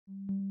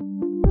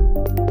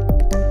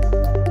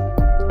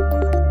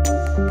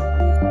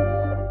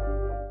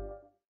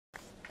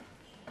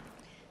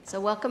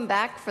So welcome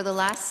back for the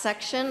last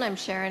section. I'm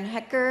Sharon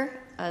Hecker,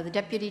 the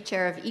Deputy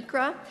Chair of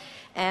ICRA.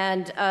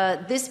 And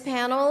this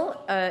panel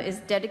is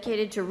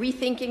dedicated to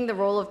rethinking the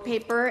role of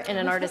paper in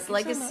an artist's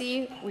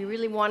legacy. We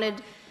really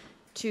wanted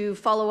to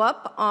follow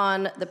up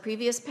on the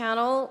previous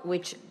panel,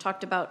 which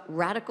talked about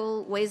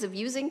radical ways of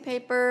using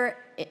paper,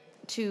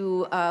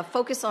 to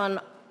focus on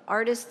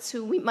artists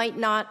who we might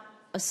not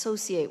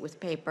associate with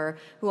paper,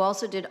 who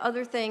also did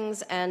other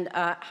things, and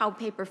how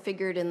paper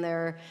figured in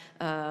their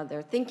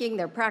thinking,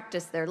 their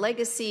practice, their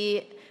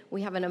legacy.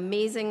 We have an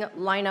amazing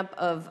lineup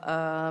of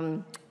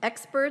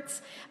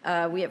experts.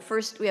 We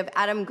have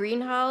Adam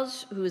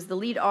Greenhalgh, who is the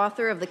lead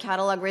author of the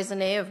Catalogue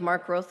Raisonné of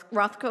Mark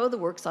Rothko, The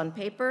Works on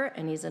Paper,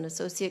 and he's an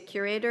associate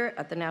curator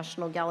at the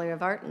National Gallery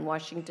of Art in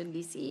Washington,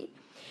 D.C.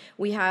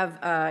 We have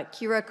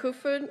Kira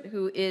Kofoed,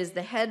 who is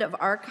the head of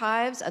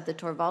archives at the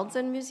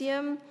Thorvaldsen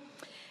Museum.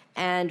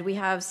 And we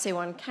have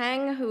Sewon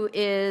Kang, who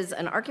is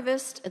an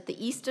archivist at the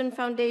Easton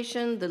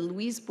Foundation, the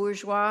Louise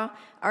Bourgeois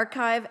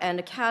Archive, and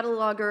a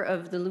cataloguer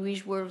of the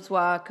Louise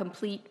Bourgeois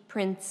complete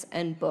prints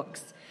and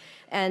books.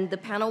 And the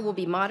panel will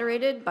be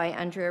moderated by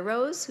Andrea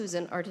Rose, who's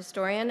an art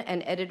historian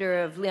and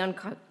editor of Leon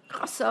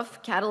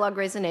Kossoff, Catalogue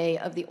Raisonné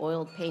of the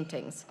oiled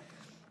paintings.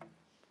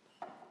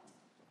 Thank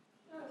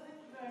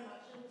you very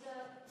much.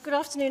 And, good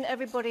afternoon,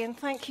 everybody, and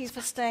thank you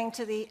for staying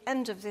to the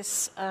end of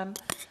this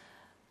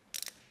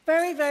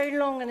very, very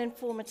long and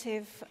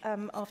informative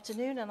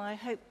afternoon, and I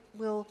hope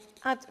we'll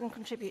add and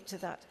contribute to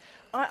that.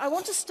 I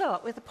want to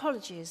start with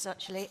apologies,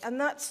 actually, and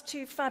that's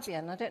to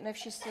Fabienne. I don't know if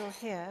she's still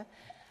here,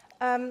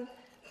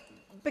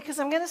 because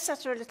I'm going to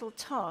set her a little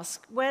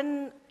task.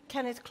 When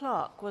Kenneth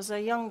Clark was a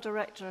young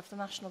director of the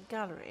National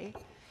Gallery,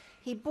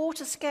 he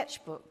bought a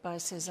sketchbook by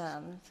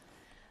Cézanne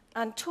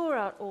and tore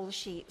out all the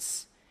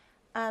sheets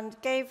and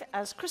gave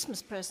as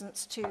Christmas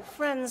presents to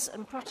friends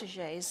and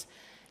protégés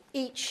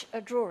each a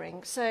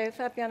drawing. So,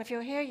 Fabienne, if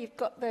you're here, you've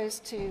got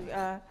those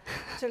to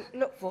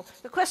look for.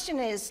 The question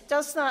is,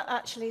 does that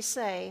actually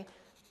say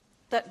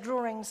that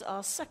drawings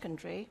are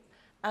secondary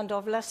and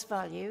of less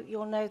value?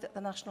 You'll know that the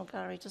National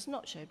Gallery does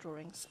not show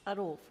drawings at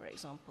all, for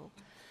example.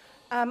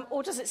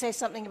 Or does it say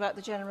something about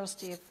the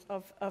generosity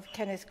of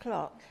Kenneth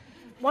Clark?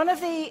 One of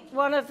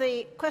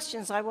the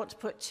questions I want to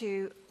put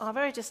to our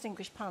very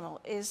distinguished panel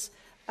is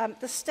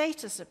the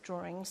status of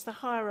drawings, the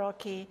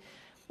hierarchy,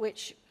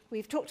 which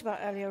we've talked about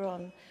earlier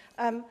on,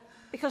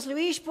 because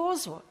Louise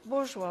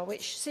Bourgeois,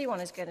 which Sewon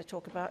is going to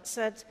talk about,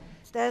 said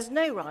there's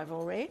no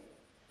rivalry.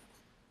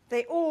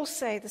 They all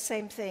say the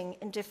same thing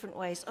in different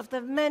ways. Of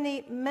the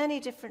many, many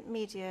different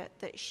media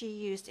that she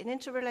used in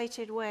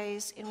interrelated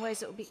ways, in ways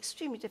that would be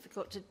extremely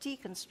difficult to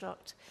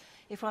deconstruct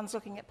if one's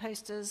looking at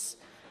posters,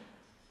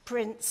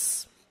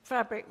 prints,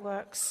 fabric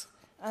works,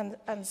 and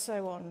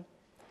so on.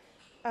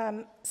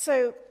 And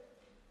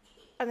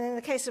in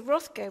the case of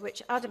Rothko,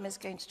 which Adam is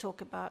going to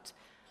talk about,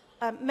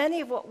 many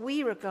of what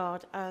we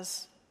regard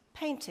as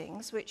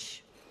paintings,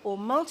 or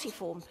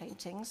multiform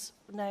paintings,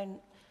 known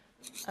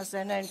as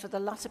they're known for the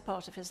latter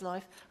part of his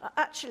life, are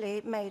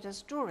actually made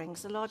as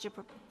drawings,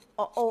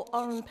 or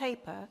on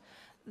paper,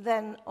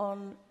 then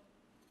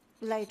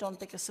laid on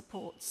bigger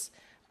supports.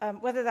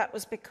 Whether that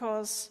was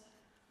because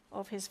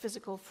of his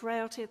physical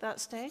frailty at that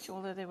stage,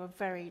 although they were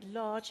very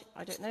large,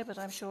 I don't know, but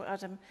I'm sure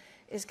Adam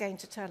is going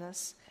to tell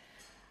us.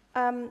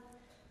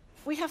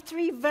 We have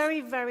three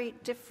very, very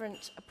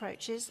different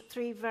approaches,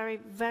 three very,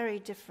 very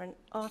different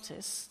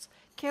artists.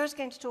 Kira's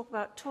going to talk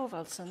about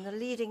Thorvaldsen, the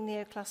leading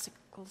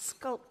neoclassical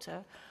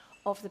sculptor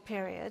of the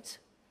period,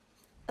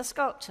 a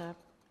sculptor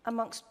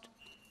amongst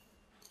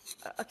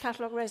a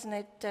catalogue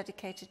raisonné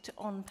dedicated to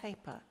on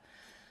paper.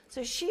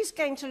 So she's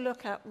going to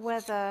look at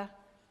whether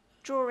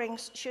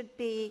drawings should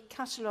be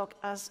catalogued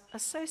as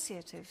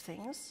associative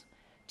things.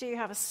 Do you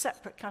have a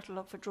separate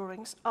catalogue for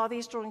drawings? Are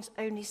these drawings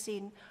only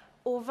seen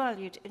or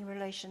valued in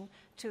relation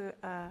to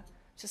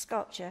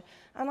sculpture?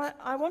 And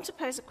I want to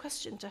pose a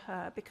question to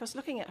her, because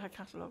looking at her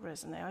catalogue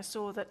raisonné, I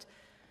saw that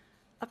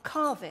a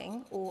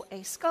carving or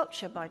a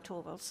sculpture by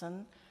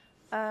Thorvaldsen,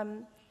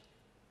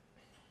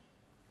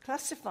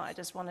 classified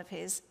as one of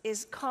his,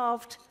 is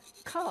carved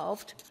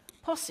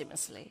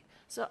posthumously.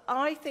 So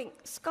I think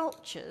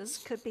sculptures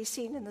could be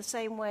seen in the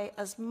same way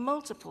as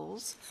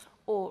multiples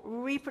or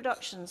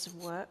reproductions of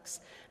works,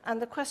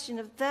 and the question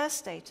of their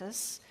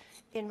status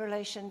in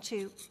relation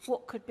to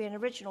what could be an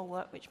original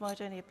work, which might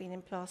only have been in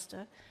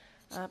plaster,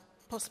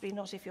 possibly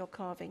not if you're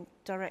carving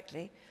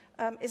directly,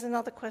 is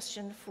another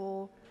question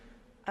for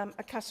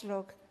a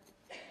catalogue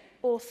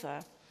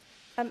author.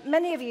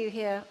 Many of you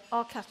here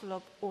are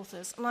catalogue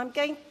authors, and I'm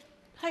going,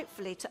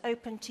 hopefully, to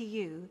open to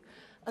you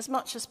as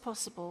much as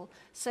possible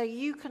so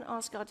you can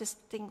ask our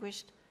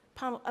distinguished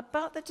panel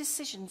about the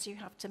decisions you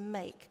have to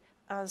make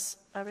as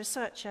a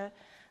researcher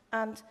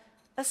and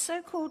a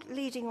so-called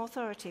leading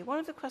authority. One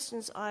of the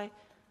questions I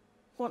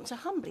want to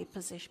humbly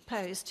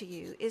pose to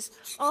you is,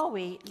 are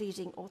we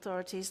leading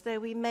authorities, though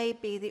we may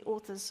be the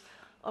authors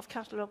of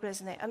Catalogue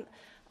Raisonné? And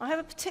I have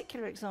a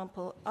particular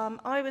example.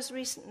 I was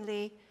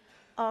recently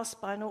asked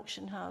by an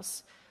auction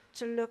house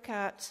to look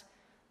at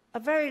a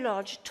very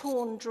large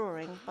torn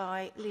drawing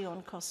by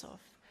Leon Kossoff.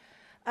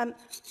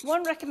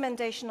 One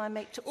recommendation I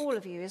make to all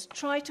of you is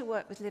try to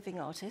work with living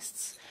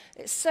artists.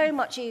 It's so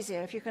much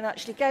easier if you can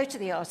actually go to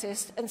the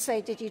artist and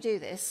say, did you do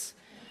this?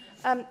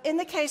 In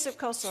the case of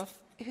Kossoff,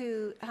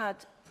 who had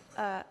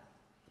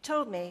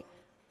told me,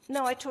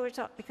 no, I tore it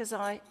up because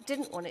I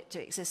didn't want it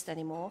to exist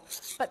anymore,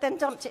 but then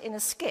dumped it in a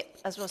skip,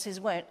 as was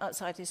his wont,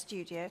 outside his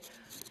studio.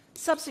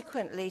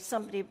 Subsequently,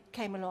 somebody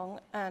came along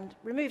and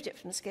removed it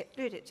from the skip,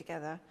 glued it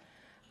together,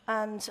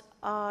 and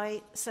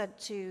I said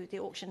to the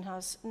auction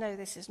house, no,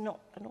 this is not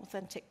an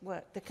authentic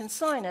work. The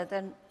consignor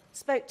then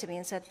spoke to me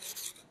and said,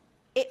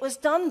 it was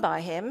done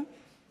by him,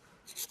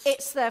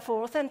 it's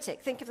therefore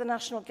authentic. Think of the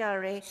National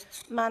Gallery,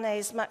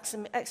 Manet's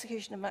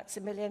Execution of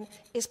Maximilian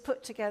is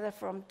put together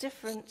from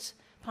different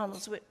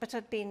panels but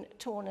had been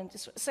torn and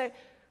destroyed. So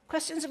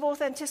questions of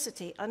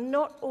authenticity are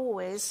not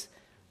always,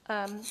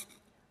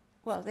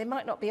 well, they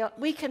might not be,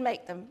 we can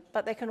make them,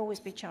 but they can always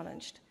be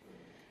challenged.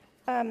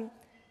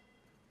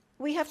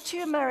 We have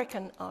 2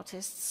 American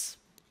artists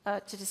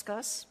to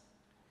discuss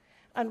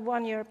and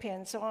 1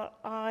 European. So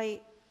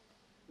I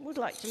would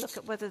like to look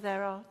at whether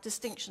there are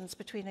distinctions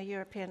between a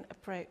European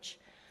approach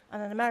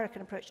and an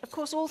American approach. Of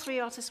course, all 3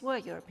 artists were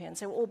Europeans.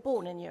 They were all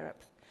born in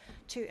Europe.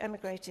 2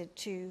 emigrated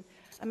to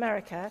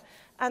America.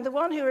 And the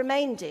one who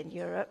remained in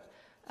Europe,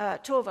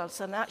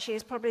 Thorvaldsen, actually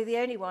is probably the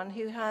only one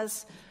who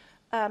has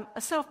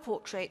a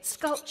self-portrait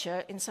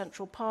sculpture in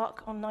Central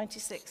Park on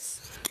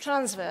 96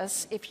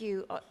 Transverse, if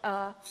you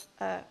are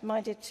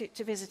minded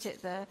to visit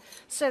it there,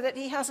 so that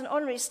he has an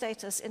honorary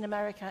status in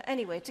America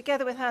anyway,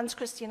 together with Hans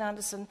Christian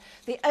Andersen,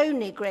 the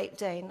only Great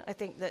Dane, I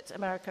think, that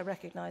America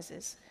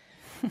recognizes.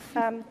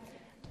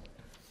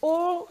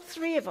 All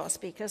 3 of our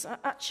speakers are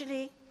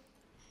actually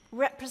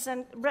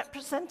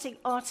representing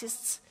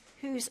artists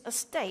whose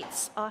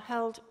estates are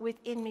held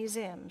within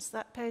museums.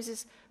 That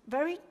poses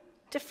very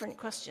different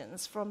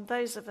questions from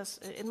those of us,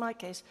 in my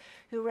case,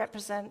 who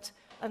represent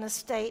an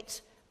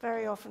estate,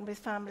 very often with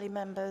family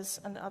members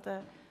and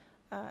other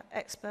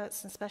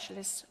experts and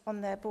specialists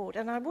on their board.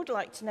 And I would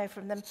like to know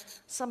from them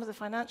some of the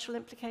financial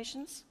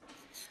implications,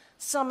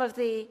 some of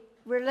the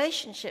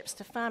relationships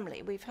to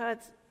family. We've heard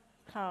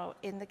how,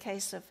 in the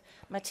case of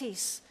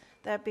Matisse,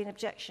 there have been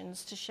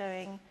objections to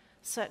showing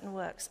certain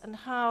works, and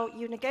how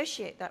you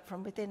negotiate that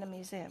from within a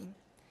museum.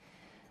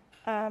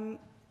 But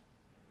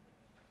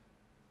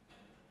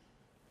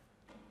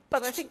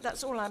I think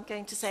that's all I'm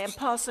going to say, and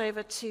pass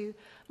over to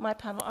my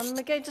panel. I'm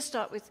going to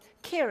start with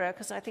Kira,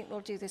 because I think we'll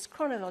do this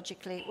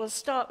chronologically. We'll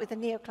start with the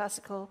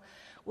neoclassical,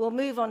 we'll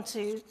move on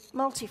to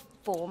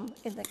multiform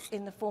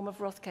in the form of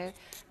Rothko,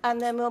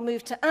 and then we'll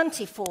move to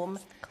anti-form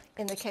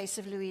in the case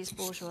of Louise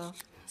Bourgeois.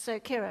 So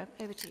Kira,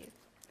 over to you.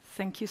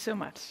 Thank you so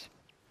much.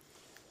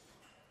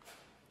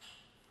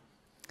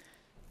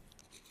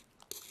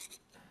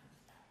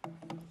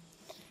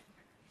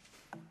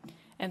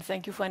 And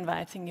thank you for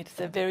inviting. It's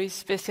a very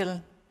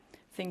special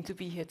thing to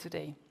be here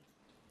today.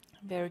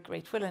 I'm very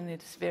grateful, and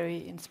it's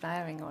very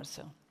inspiring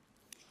also.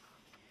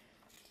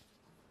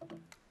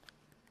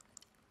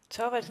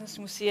 Thorvaldsen's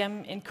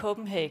Museum in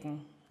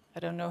Copenhagen. I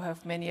don't know how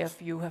many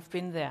of you have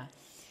been there,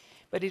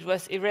 but it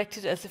was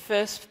erected as the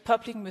first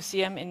public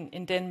museum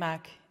in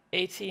Denmark,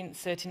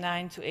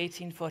 1839 to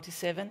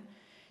 1847,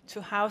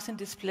 to house and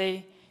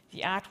display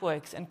the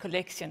artworks and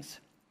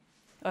collections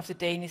of the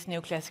Danish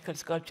neoclassical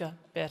sculptor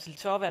Bertel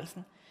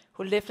Thorvaldsen,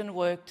 who lived and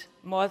worked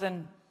more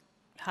than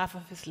half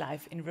of his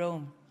life in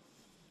Rome.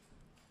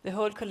 The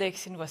whole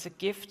collection was a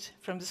gift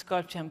from the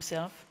sculptor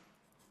himself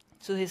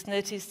to his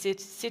native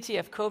city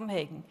of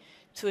Copenhagen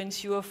to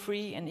ensure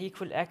free and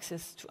equal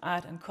access to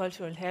art and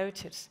cultural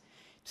heritage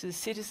to the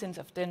citizens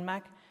of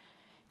Denmark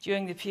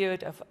during the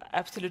period of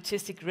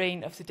absolutistic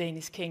reign of the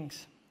Danish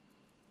kings.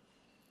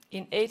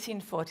 In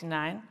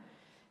 1849,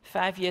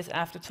 5 years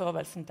after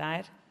Thorvaldsen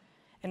died,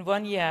 and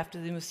 1 year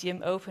after the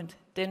museum opened,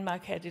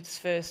 Denmark had its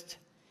first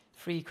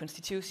free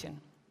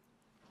constitution.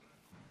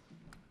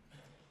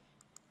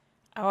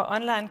 Our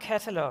online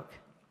catalogue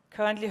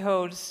currently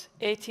holds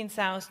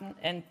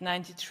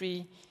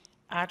 18,093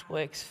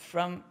 artworks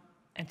from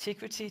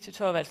antiquity to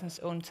Thorvaldsen's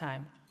own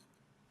time.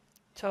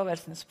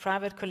 Thorvaldsen's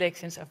private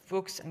collections of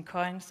books and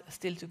coins are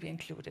still to be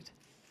included.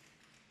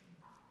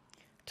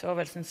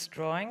 Thorvaldsen's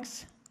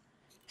drawings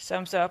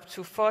sums up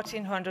to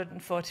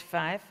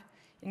 1,445,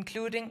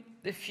 including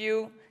the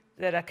few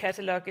that are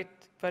catalogued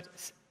but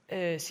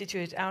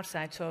situated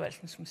outside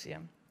Thorvaldsen's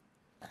museum.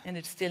 And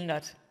it's still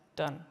not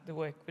done, the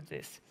work with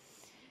this.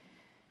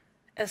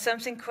 As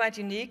something quite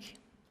unique,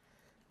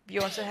 we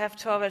also have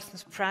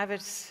Thorvaldsen's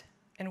private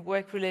and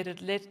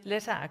work-related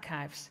letter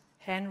archives,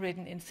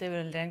 handwritten in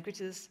several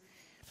languages,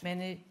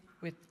 many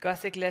with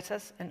Gothic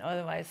letters and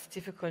otherwise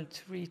difficult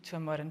to read to a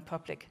modern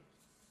public.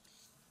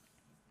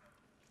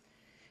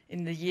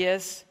 In the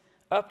years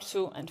up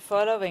to and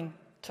following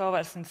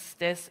Thorvaldsen's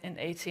death in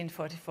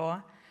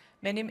 1844,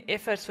 many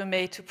efforts were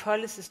made to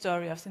polish the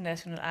story of the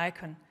national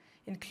icon,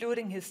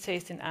 including his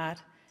taste in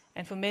art,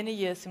 and for many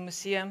years the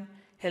museum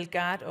held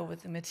guard over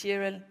the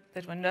material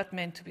that were not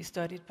meant to be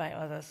studied by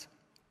others.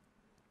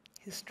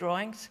 His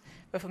drawings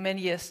were for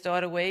many years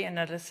stored away and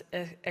not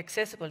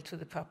accessible to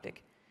the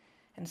public.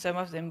 and some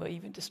of them were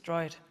even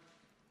destroyed.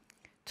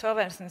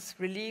 Thorvaldsen's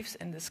reliefs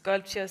and the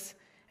sculptures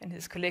and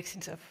his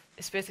collections of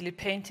especially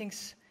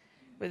paintings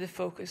were the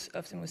focus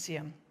of the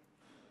museum.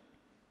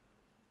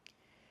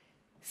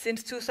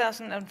 Since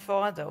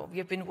 2004, though, we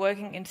have been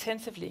working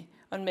intensively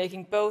on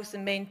making both the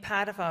main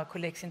part of our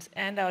collections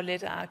and our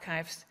letter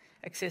archives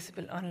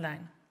accessible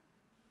online.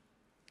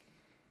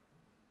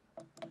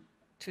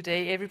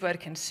 Today, everybody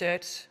can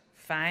search,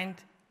 find,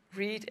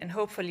 read, and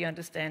hopefully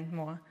understand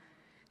more.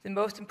 The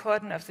most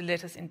important of the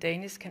letters in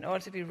Danish can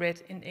also be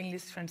read in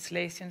English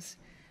translations,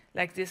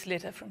 like this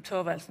letter from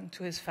Thorvaldsen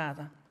to his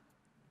father.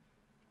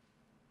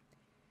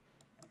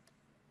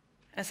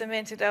 As I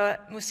mentioned, our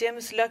museum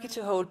is lucky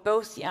to hold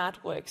both the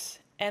artworks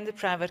and the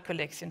private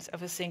collections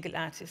of a single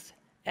artist,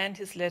 and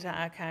his letter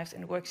archives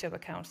and workshop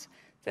accounts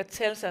that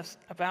tells us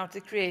about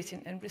the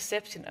creation and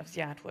reception of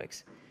the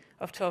artworks,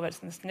 of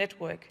Thorvaldsen's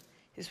network,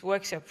 his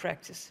workshop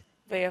practice,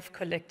 way of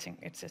collecting,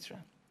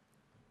 etc.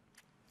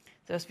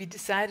 Thus, we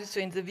decided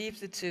to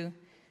interweave the two,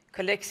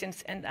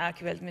 collections and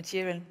archival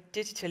material,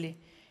 digitally,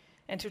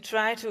 and to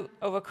try to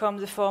overcome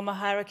the former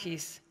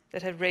hierarchies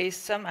that had raised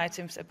some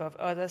items above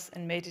others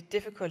and made it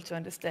difficult to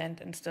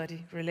understand and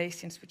study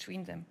relations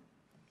between them.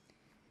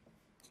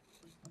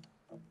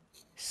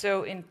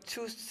 So in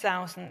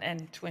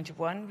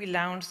 2021, we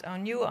launched our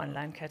new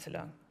online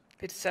catalogue,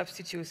 which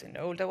substitutes an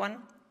older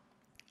one,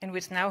 and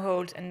which now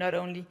holds and not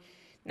only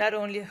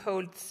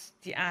holds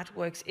the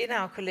artworks in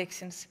our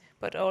collections,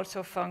 but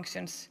also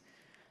functions,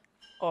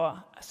 or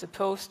are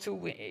supposed to,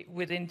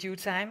 within due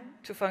time,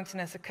 to function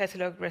as a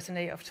catalogue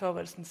Raisonné of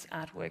Thorvaldsen's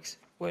artworks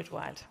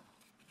worldwide.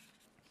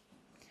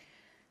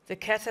 The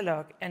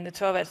catalogue and the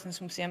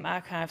Thorvaldsen's museum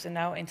archives are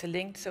now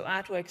interlinked, so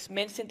artworks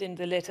mentioned in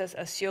the letters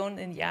are shown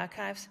in the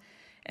archives,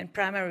 and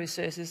primary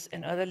sources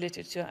and other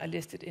literature are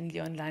listed in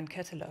the online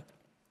catalogue.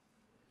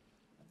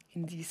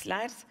 In these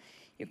slides,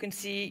 you can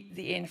see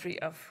the entry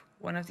of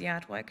one of the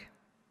artwork.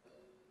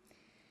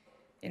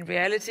 In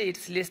reality,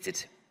 it's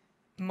listed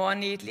more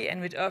neatly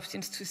and with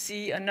options to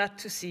see or not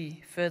to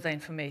see further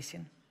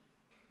information.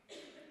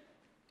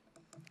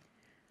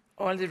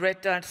 All the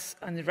red dots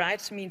on the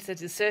right means that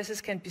the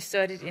sources can be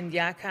studied in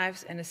the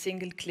archives, and a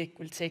single click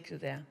will take you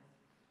there.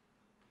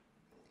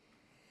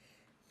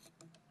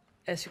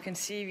 As you can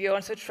see, we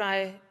also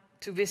try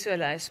to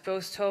visualize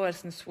both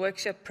Thorvaldsen's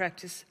workshop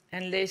practice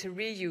and later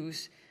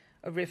reuse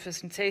of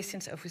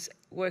representations of his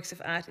works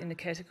of art in the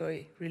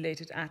category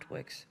related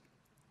artworks.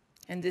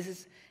 And this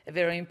is a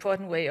very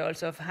important way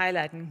also of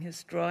highlighting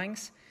his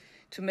drawings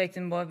to make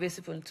them more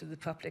visible to the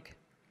public.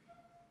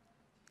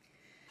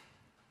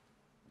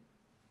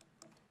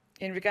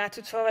 In regard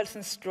to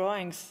Thorvaldsen's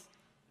drawings,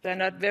 they are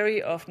not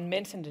very often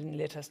mentioned in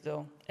letters,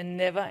 though, and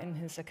never in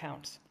his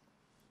accounts.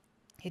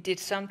 He did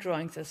some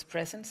drawings as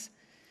presents,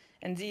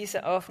 and these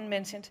are often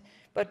mentioned,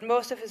 but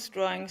most of his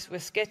drawings were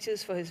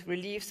sketches for his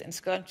reliefs and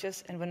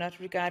sculptures and were not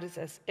regarded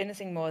as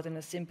anything more than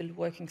a simple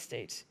working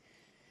stage,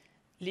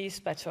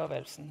 least by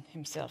Thorvaldsen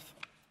himself.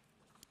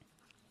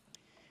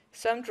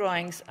 Some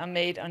drawings are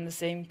made on the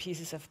same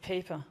pieces of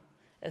paper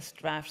as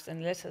drafts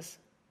and letters,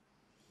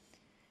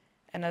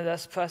 and are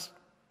thus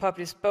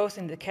published both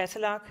in the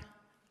catalogue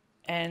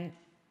and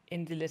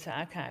in the letter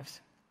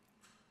archives.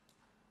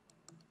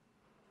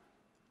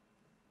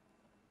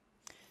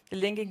 The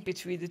linking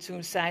between the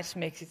two sites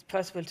makes it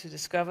possible to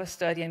discover,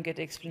 study, and get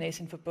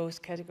explanation for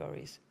both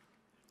categories.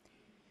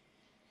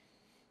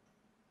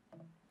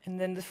 And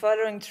then the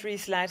following 3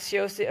 slides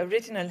shows the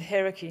original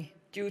hierarchy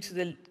due to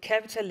the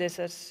capital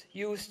letters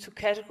used to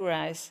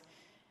categorize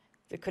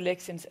the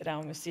collections at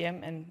our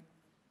museum, and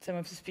some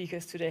of the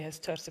speakers today has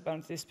touched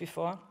about this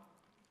before.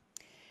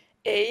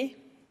 A,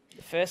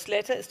 the first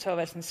letter, is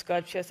Thorvaldsen's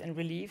sculptures and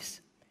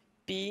reliefs.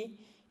 B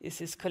is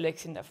his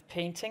collection of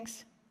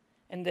paintings.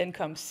 And then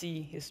comes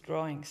C, his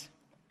drawings.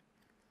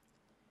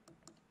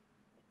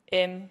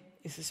 M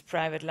is his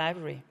private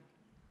library.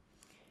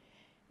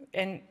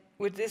 And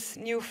with this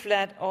new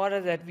flat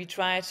order that we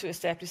try to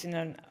establish in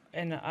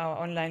our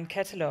online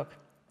catalogue,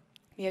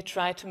 we have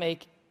tried to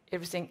make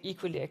everything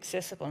equally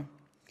accessible,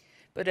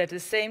 but at the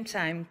same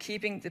time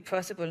keeping the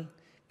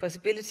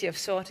possibility of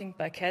sorting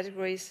by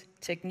categories,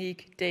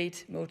 technique,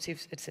 date,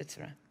 motifs,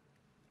 etc.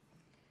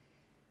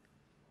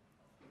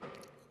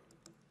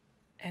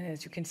 And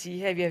as you can see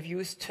here, we have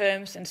used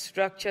terms and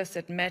structures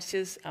that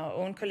matches our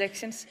own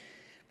collections,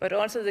 but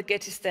also the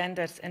Getty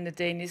standards and the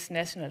Danish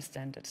national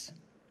standards.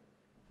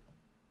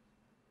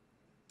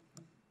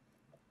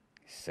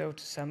 So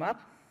to sum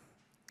up,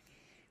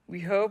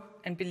 we hope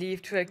and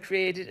believe to have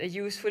created a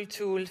useful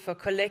tool for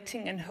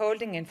collecting and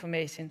holding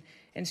information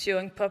and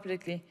showing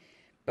publicly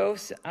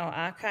both our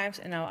archives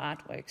and our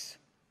artworks,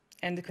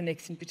 and the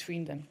connection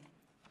between them.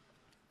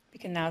 We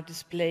can now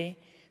display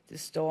the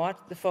stored,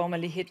 the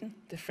formerly hidden,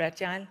 the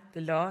fragile,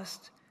 the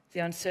lost, the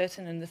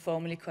uncertain, and the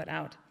formerly cut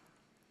out.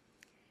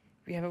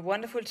 We have a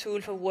wonderful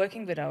tool for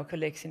working with our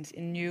collections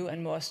in new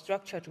and more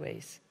structured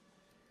ways.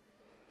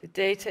 The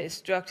data is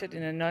structured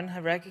in a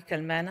non-hierarchical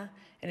manner,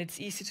 and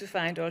it's easy to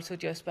find also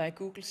just by a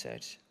Google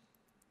search.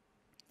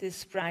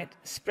 This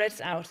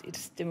spreads out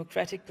its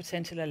democratic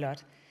potential a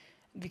lot,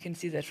 We can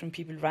see that from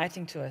people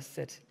writing to us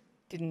that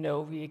didn't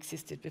know we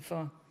existed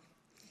before.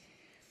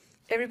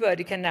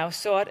 Everybody can now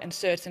sort and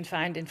search and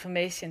find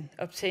information,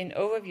 obtain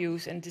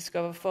overviews, and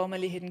discover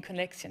formerly hidden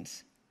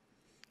connections.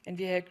 And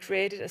we have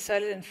created a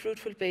solid and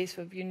fruitful base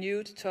for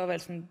renewed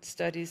Thorvaldsen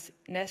studies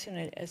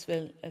nationally as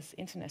well as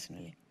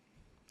internationally.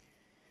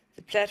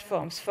 The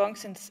platforms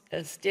functions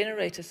as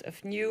generators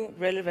of new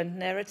relevant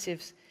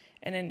narratives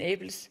and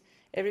enables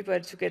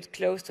everybody to get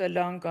close to a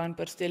long gone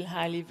but still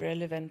highly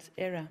relevant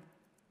era.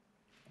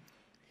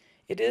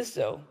 It is,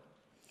 though,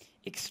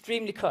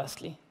 extremely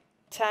costly,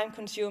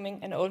 time-consuming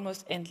and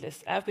almost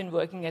endless. I've been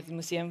working at the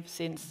museum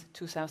since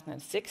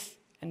 2006,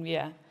 and we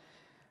are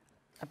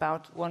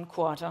about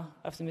 1/4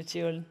 of the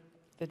material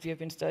that we have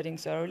been studying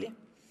thoroughly.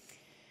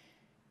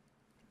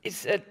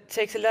 It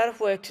takes a lot of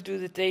work to do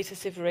the data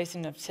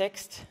separation of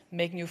text,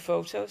 make new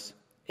photos,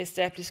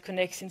 establish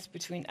connections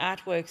between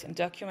artworks and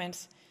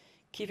documents,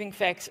 keeping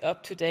facts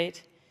up to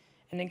date,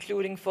 and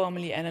including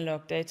formerly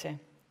analog data.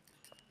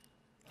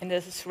 And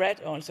there's a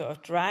threat also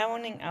of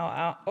drowning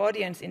our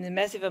audience in the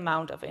massive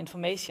amount of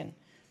information.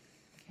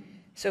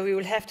 So we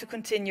will have to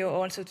continue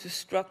also to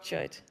structure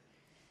it,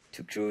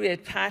 to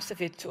create parts of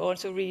it to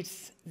also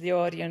reach the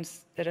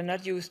audience that are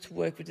not used to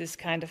work with this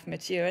kind of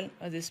material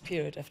or this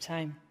period of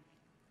time.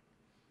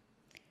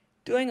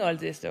 Doing all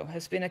this, though,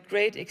 has been a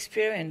great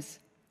experience.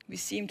 We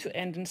seem to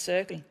end in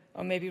circle,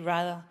 or maybe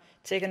rather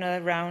take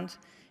another round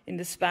in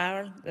the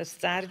spiral that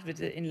started with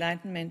the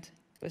Enlightenment,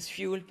 was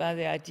fueled by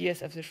the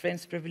ideas of the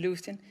French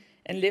Revolution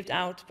and lived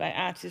out by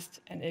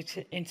artists and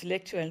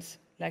intellectuals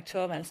like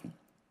Thorvaldsen.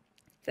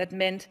 That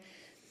meant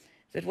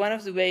that one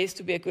of the ways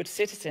to be a good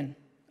citizen,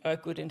 or a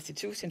good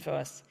institution for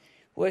us,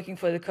 working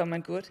for the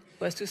common good,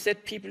 was to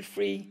set people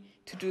free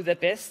to do their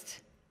best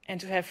and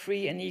to have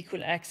free and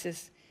equal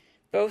access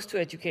both to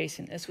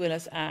education as well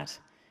as art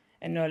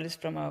and knowledge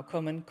from our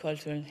common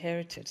cultural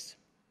heritage.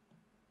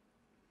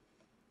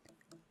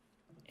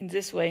 In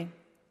this way,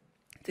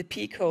 the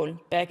peak hole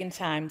back in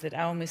time that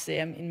our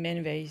museum in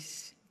many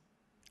ways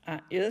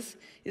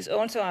is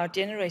also our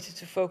generator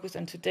to focus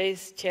on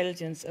today's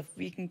challenges of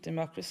weakened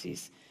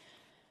democracies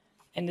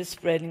and the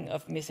spreading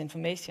of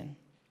misinformation.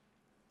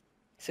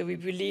 So we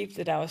believe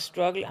that our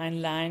struggle are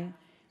in line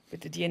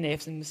with the DNA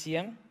of the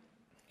museum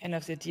and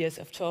of the ideas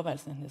of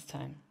Thorvaldsen in his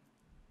time.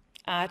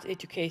 Art,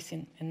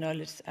 education, and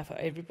knowledge are for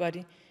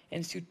everybody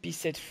and should be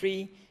set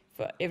free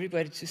for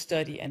everybody to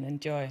study and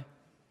enjoy,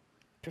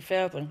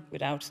 preferable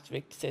without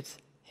strict set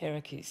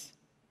hierarchies.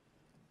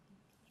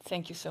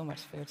 Thank you so much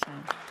for your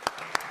time.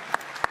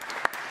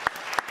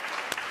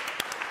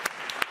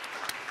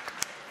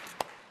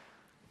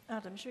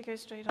 Adam, should we go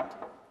straight on?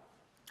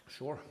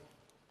 Sure.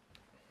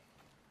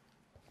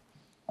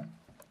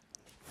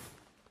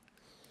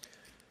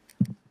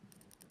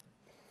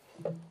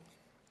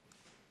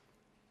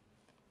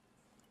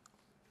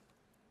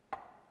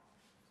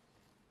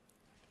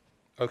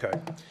 Okay.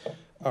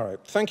 All right.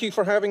 Thank you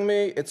for having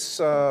me. It's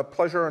a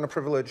pleasure and a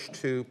privilege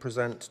to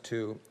present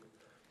to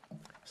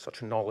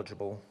such a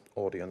knowledgeable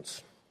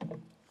audience.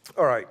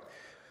 All right.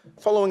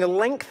 Following a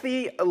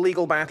lengthy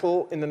legal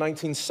battle in the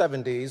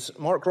 1970s,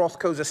 Mark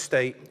Rothko's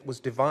estate was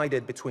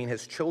divided between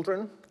his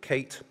children,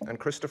 Kate and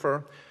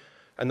Christopher,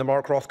 and the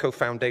Mark Rothko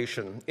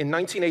Foundation. In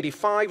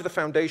 1985, the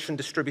foundation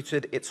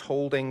distributed its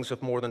holdings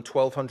of more than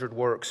 1,200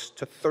 works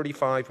to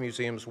 35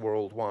 museums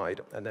worldwide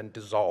and then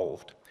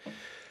dissolved.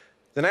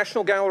 The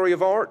National Gallery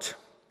of Art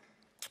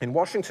in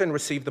Washington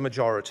received the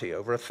majority,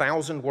 over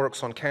 1,000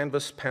 works on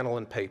canvas, panel,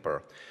 and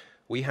paper.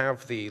 We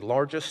have the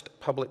largest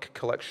public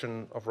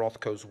collection of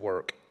Rothko's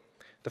work.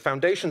 The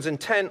foundation's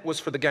intent was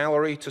for the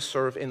gallery to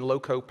serve in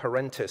loco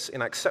parentis.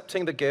 In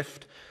accepting the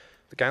gift,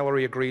 the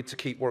gallery agreed to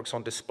keep works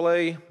on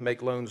display,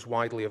 make loans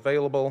widely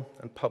available,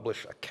 and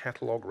publish a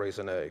Catalogue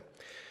Raisonné.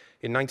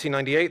 In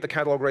 1998, the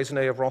Catalogue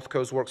Raisonné of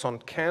Rothko's works on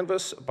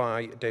canvas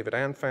by David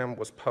Anfam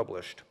was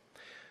published.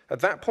 At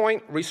that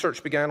point,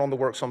 research began on the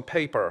works on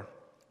paper.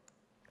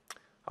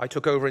 I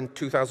took over in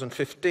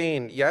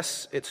 2015.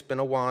 Yes, it's been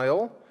a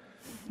while,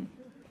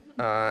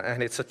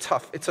 and it's a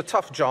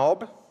tough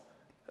job.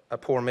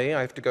 Poor me, I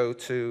have to go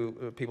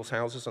to people's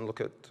houses and look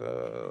at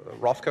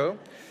Rothko.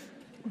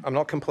 I'm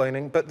not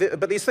complaining, but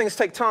these things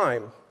take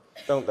time,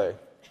 don't they?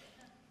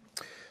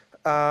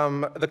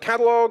 The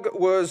catalogue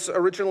was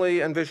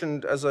originally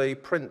envisioned as a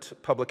print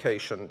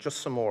publication. Just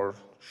some more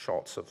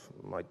shots of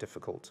my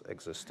difficult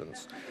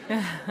existence.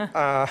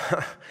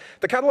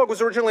 The catalogue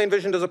was originally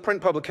envisioned as a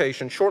print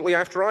publication. Shortly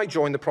after I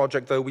joined the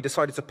project, though, we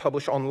decided to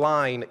publish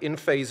online in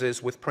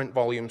phases with print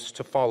volumes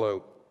to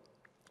follow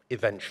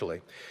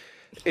eventually.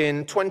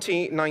 In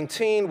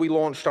 2019, we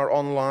launched our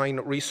online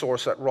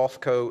resource at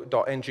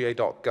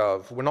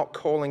rothko.nga.gov. We're not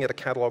calling it a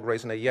Catalogue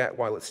Raisonné yet,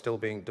 while it's still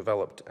being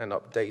developed and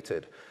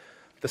updated.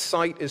 The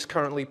site is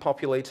currently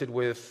populated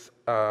with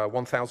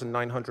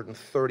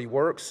 1,930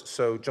 works,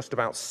 so just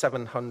about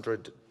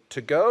 700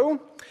 to go.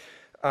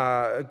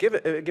 Give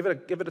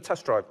it a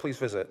test drive. Please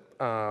visit.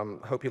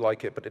 Hope you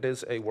like it, but it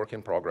is a work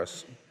in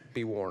progress.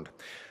 be warned.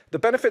 The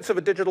benefits of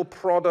a digital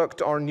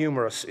product are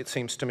numerous, it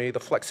seems to me. The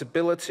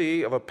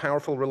flexibility of a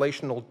powerful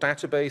relational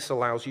database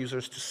allows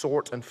users to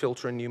sort and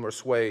filter in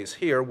numerous ways.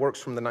 Here,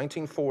 works from the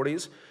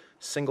 1940s,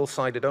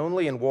 single-sided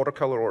only in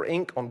watercolor or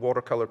ink on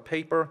watercolor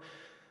paper,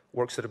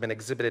 works that have been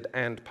exhibited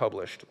and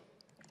published.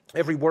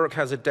 Every work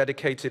has a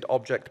dedicated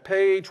object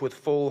page with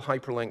full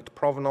hyperlinked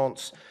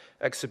provenance,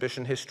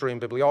 exhibition history, and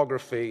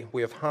bibliography.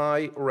 We have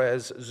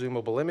high-res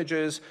zoomable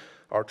images.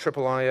 Our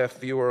IIIF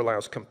viewer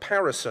allows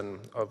comparison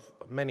of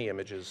many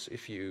images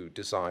if you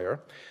desire.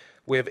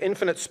 We have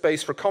infinite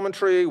space for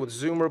commentary with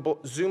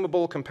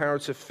zoomable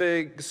comparative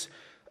figs.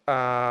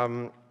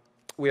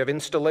 We have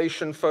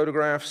installation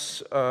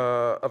photographs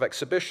of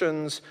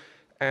exhibitions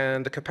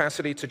and the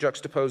capacity to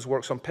juxtapose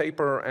works on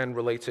paper and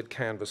related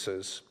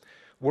canvases.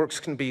 Works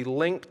can be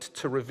linked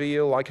to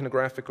reveal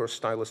iconographic or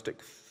stylistic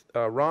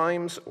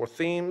rhymes or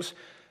themes.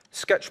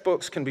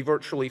 Sketchbooks can be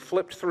virtually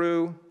flipped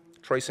through,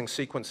 tracing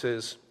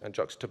sequences and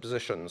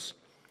juxtapositions.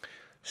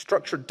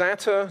 Structured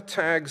data,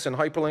 tags, and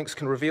hyperlinks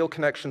can reveal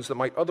connections that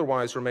might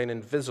otherwise remain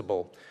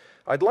invisible.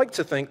 I'd like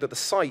to think that the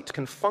site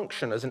can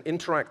function as an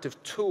interactive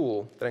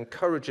tool that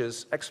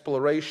encourages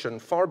exploration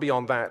far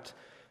beyond that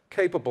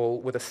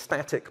capable with a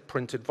static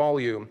printed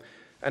volume,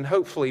 and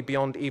hopefully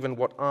beyond even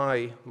what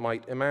I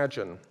might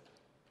imagine.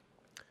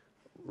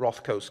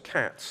 Rothko's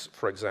cats,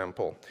 for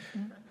example.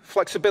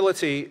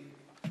 Flexibility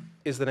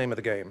is the name of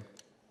the game.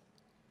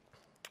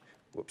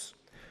 Whoops.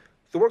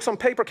 The works on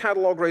paper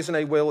catalogue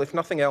Raisonné will, if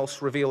nothing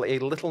else, reveal a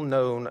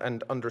little-known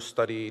and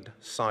understudied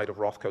side of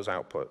Rothko's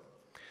output.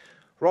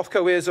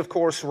 Rothko is, of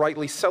course,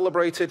 rightly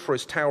celebrated for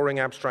his towering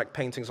abstract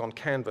paintings on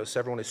canvas.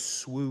 Everyone is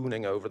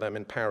swooning over them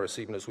in Paris,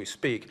 even as we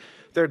speak.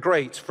 They're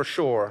great, for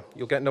sure.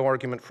 You'll get no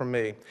argument from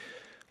me.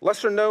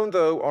 Lesser known,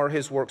 though, are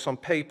his works on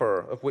paper,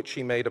 of which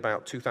he made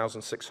about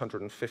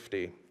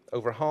 2,650.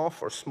 Over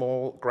half are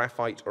small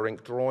graphite or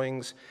ink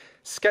drawings,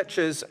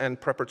 sketches, and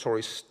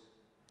preparatory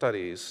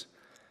studies.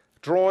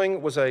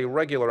 Drawing was a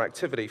regular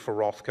activity for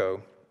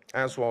Rothko,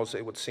 as was,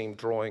 it would seem,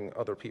 drawing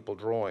other people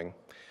drawing.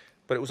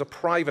 But it was a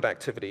private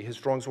activity. His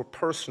drawings were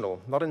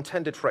personal, not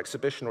intended for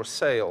exhibition or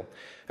sale,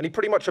 and he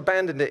pretty much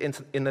abandoned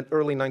it in the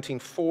early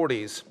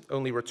 1940s,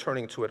 only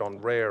returning to it on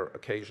rare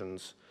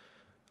occasions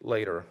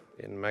later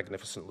in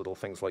magnificent little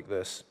things like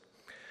this.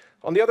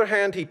 On the other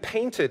hand, he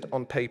painted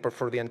on paper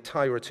for the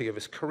entirety of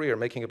his career,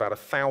 making about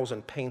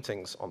 1,000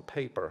 paintings on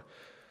paper.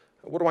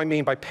 What do I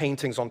mean by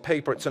paintings on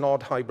paper? It's an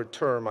odd hybrid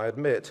term, I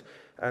admit,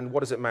 and what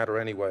does it matter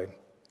anyway?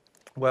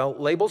 Well,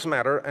 labels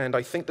matter, and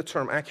I think the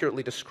term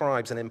accurately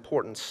describes an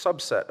important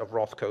subset of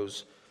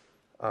Rothko's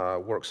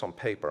works on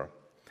paper.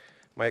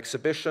 My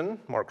exhibition,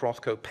 Mark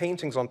Rothko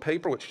Paintings on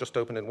Paper, which just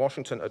opened in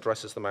Washington,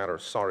 addresses the matter.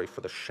 Sorry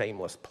for the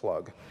shameless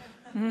plug.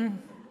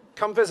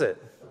 Come visit.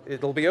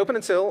 It'll be open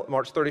until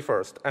March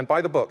 31st, and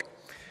buy the book.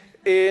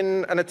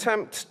 In an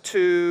attempt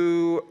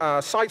to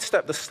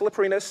sidestep the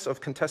slipperiness of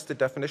contested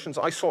definitions,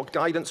 I sought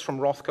guidance from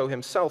Rothko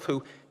himself,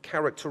 who,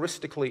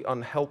 characteristically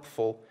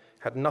unhelpful,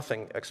 had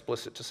nothing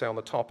explicit to say on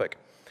the topic.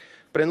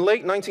 But in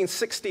late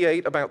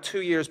 1968, about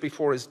 2 years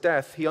before his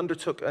death, he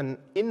undertook an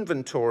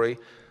inventory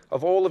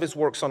of all of his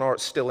works on art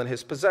still in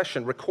his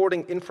possession,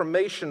 recording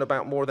information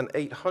about more than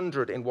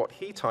 800 in what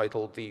he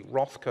titled the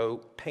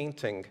Rothko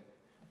Painting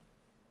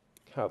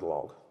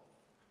Catalogue.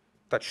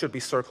 That should be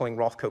circling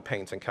Rothko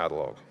Painting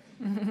Catalogue,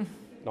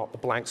 not the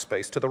blank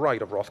space to the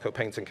right of Rothko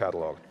Painting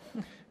Catalogue.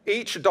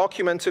 Each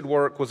documented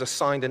work was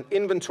assigned an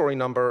inventory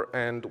number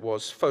and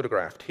was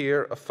photographed.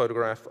 Here, a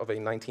photograph of a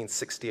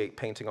 1968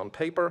 painting on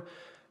paper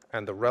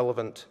and the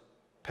relevant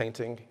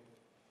painting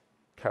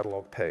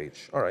catalogue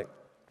page. All right.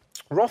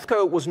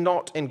 Rothko was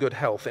not in good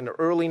health. In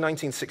early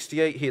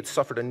 1968, he had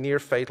suffered a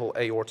near-fatal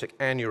aortic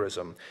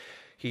aneurysm.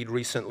 He'd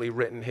recently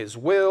written his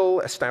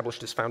will,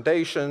 established his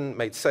foundation,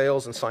 made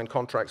sales, and signed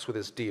contracts with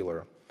his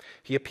dealer.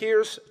 He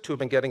appears to have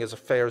been getting his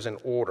affairs in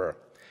order.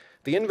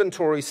 The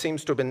inventory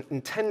seems to have been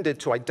intended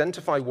to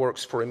identify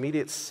works for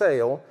immediate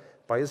sale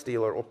by his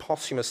dealer or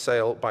posthumous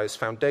sale by his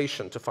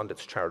foundation to fund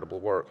its charitable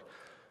work.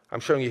 I'm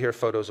showing you here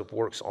photos of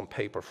works on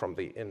paper from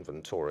the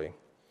inventory.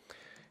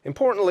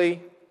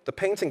 Importantly, the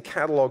painting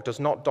catalogue does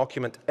not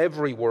document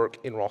every work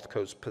in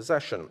Rothko's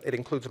possession. It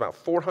includes about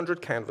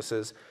 400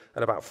 canvases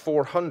and about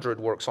 400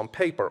 works on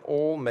paper,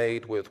 all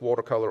made with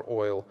watercolor,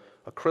 oil,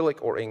 acrylic,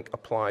 or ink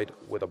applied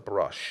with a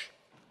brush.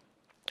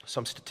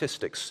 Some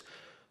statistics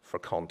for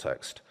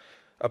context.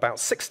 About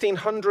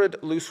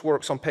 1,600 loose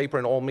works on paper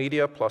in all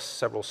media, plus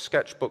several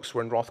sketchbooks,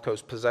 were in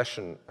Rothko's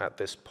possession at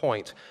this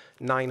point.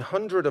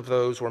 900 of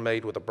those were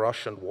made with a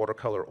brush and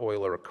watercolor,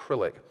 oil, or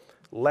acrylic.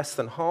 Less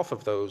than half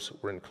of those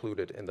were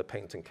included in the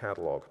painting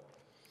catalogue.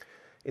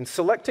 In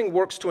selecting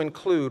works to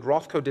include,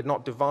 Rothko did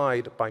not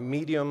divide by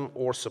medium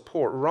or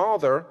support.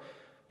 Rather,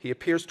 he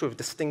appears to have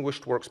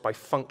distinguished works by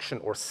function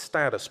or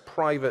status,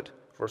 private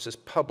versus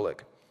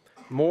public.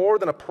 More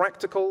than a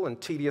practical and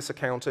tedious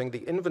accounting,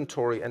 the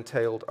inventory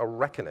entailed a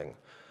reckoning.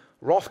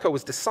 Rothko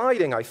was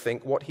deciding, I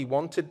think, what he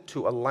wanted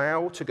to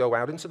allow to go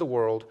out into the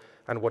world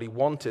and what he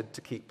wanted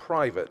to keep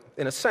private.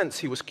 In a sense,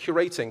 he was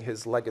curating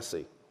his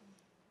legacy.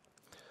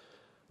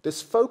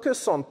 This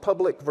focus on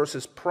public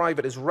versus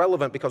private is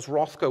relevant because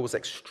Rothko was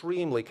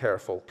extremely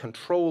careful,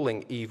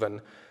 controlling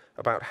even,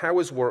 about how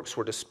his works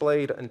were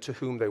displayed and to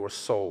whom they were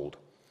sold.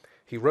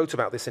 He wrote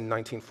about this in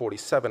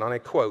 1947, and I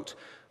quote,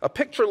 "A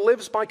picture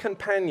lives by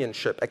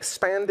companionship,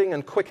 expanding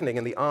and quickening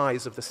in the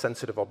eyes of the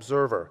sensitive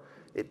observer.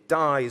 It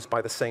dies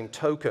by the same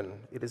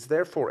token. It is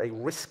therefore a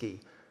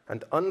risky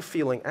and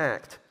unfeeling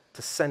act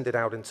to send it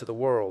out into the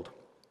world."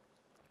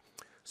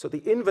 So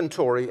the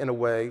inventory, in a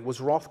way, was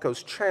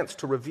Rothko's chance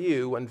to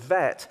review and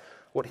vet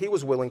what he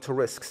was willing to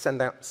risk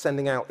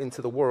sending out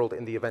into the world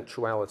in the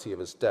eventuality of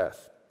his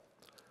death.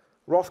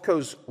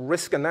 Rothko's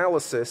risk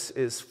analysis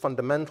is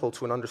fundamental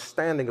to an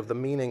understanding of the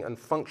meaning and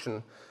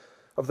function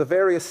of the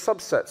various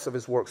subsets of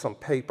his works on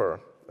paper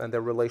and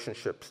their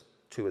relationships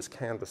to his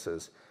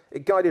canvases.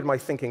 It guided my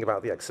thinking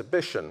about the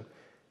exhibition.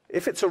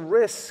 If it's a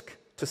risk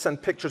to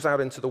send pictures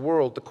out into the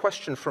world, the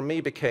question for me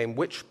became,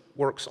 which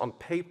works on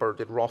paper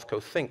did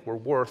Rothko think were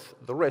worth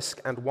the risk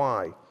and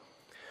why?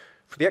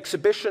 For the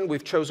exhibition,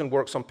 we've chosen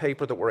works on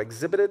paper that were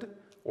exhibited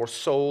or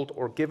sold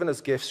or given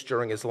as gifts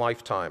during his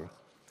lifetime,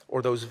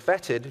 or those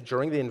vetted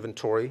during the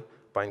inventory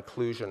by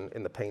inclusion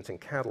in the painting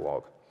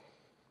catalogue.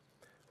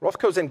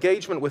 Rothko's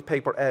engagement with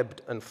paper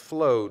ebbed and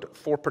flowed.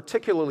 For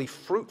particularly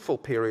fruitful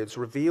periods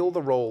reveal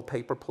the role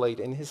paper played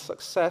in his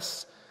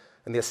success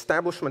and the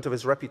establishment of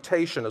his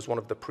reputation as one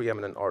of the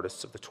preeminent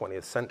artists of the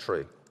 20th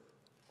century.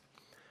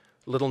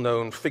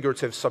 Little-known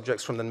figurative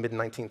subjects from the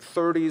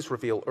mid-1930s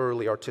reveal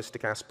early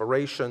artistic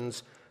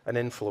aspirations and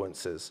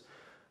influences.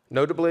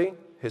 Notably,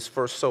 his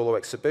first solo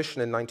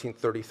exhibition in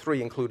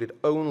 1933 included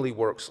only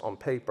works on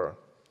paper.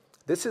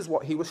 This is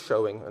what he was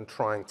showing and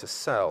trying to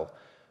sell,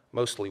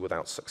 mostly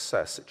without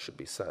success, it should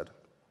be said.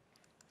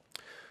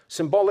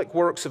 Symbolic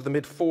works of the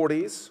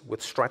mid-40s,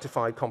 with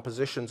stratified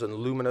compositions and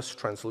luminous,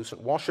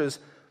 translucent washes,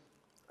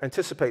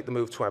 anticipate the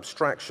move to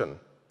abstraction.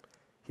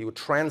 He would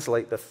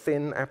translate the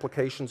thin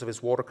applications of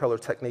his watercolor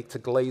technique to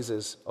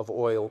glazes of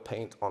oil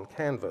paint on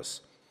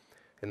canvas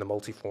in the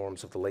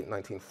multiforms of the late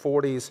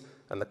 1940s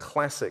and the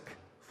classic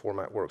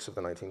format works of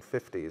the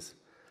 1950s.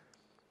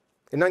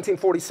 In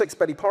 1946,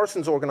 Betty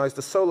Parsons organized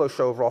a solo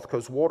show of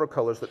Rothko's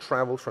watercolors that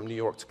traveled from New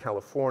York to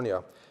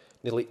California.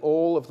 Nearly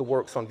all of the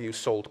works on view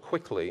sold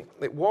quickly.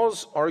 It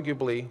was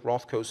arguably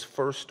Rothko's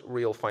first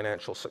real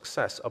financial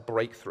success, a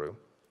breakthrough.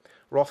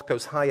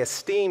 Rothko's high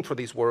esteem for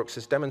these works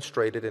is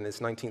demonstrated in his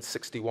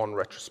 1961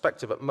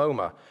 retrospective at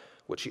MoMA,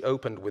 which he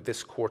opened with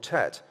this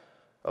quartet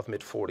of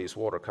mid-40s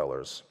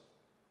watercolors.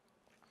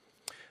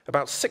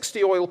 About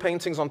 60 oil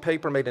paintings on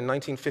paper made in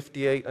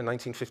 1958 and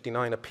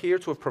 1959 appear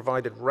to have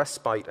provided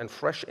respite and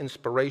fresh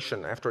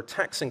inspiration after a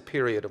taxing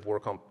period of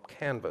work on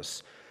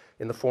canvas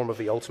in the form of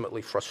the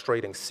ultimately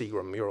frustrating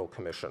Seagram Mural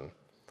Commission.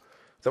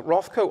 That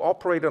Rothko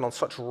operated on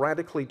such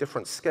radically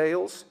different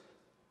scales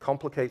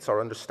complicates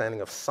our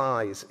understanding of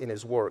size in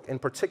his work, in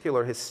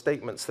particular his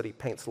statements that he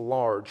paints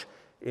large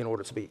in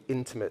order to be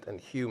intimate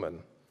and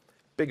human.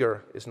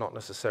 Bigger is not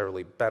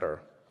necessarily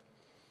better.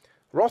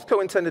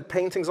 Rothko intended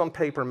paintings on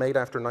paper made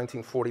after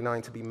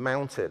 1949 to be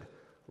mounted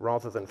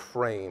rather than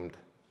framed.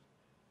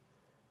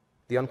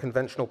 The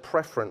unconventional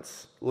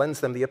preference lends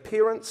them the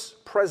appearance,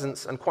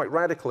 presence, and quite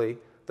radically,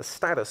 the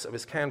status of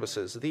his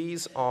canvases.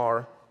 These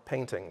are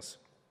paintings.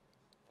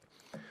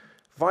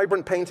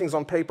 Vibrant paintings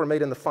on paper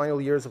made in the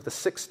final years of the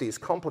 60s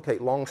complicate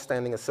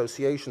long-standing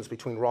associations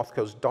between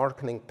Rothko's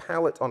darkening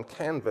palette on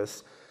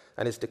canvas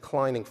and his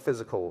declining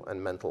physical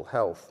and mental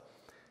health.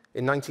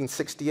 In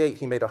 1968,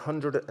 he made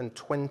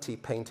 120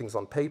 paintings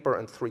on paper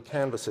and 3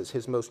 canvases,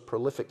 his most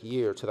prolific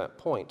year to that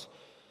point.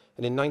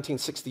 And in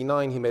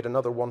 1969, he made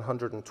another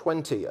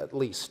 120 at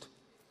least.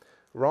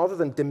 Rather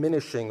than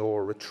diminishing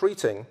or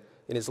retreating,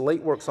 in his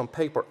late works on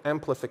paper,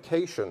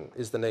 amplification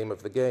is the name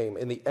of the game,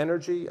 in the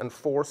energy and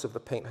force of the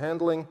paint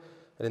handling,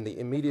 and in the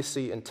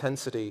immediacy,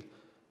 intensity,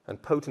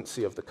 and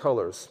potency of the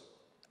colors.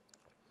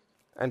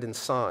 And in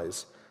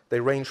size, they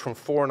range from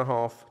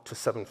 4.5 to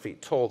 7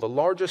 feet tall. The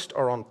largest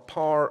are on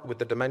par with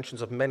the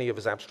dimensions of many of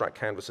his abstract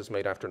canvases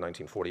made after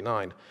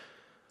 1949.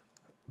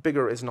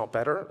 Bigger is not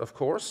better, of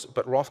course,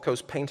 but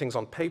Rothko's paintings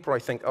on paper, I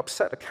think,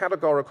 upset a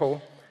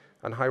categorical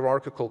and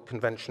hierarchical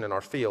convention in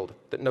our field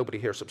that nobody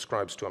here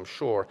subscribes to, I'm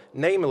sure.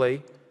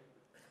 Namely,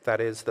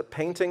 that is, that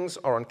paintings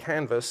are on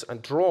canvas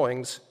and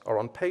drawings are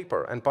on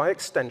paper. And by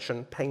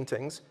extension,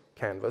 paintings,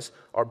 canvas,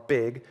 are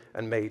big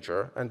and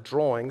major, and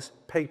drawings,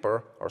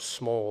 paper, are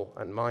small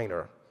and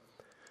minor.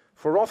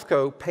 For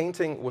Rothko,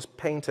 painting was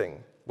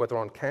painting, whether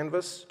on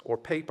canvas or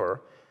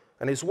paper,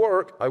 and his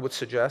work, I would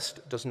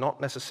suggest, does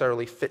not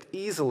necessarily fit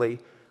easily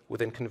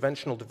within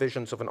conventional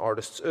divisions of an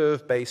artist's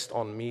oeuvre based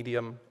on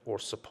medium or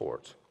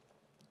support.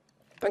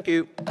 Thank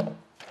you.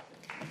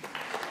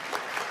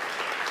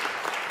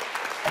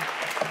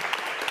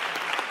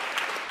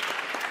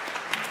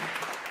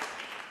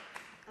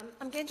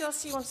 I'm going to ask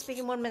Sewon to speak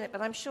in 1 minute,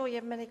 but I'm sure you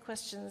have many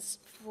questions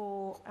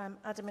for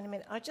Adam in a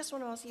minute. I just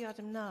want to ask you,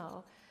 Adam,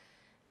 now,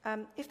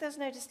 if there's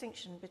no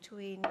distinction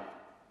between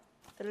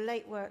the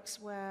late works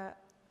where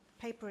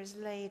paper is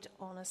laid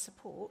on a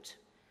support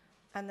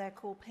and they're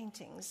called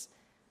paintings,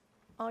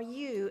 are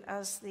you,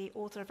 as the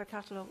author of a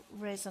catalogue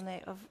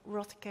raisonné of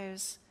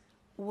Rothko's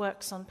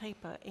works on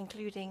paper,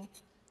 including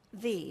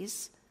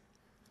these,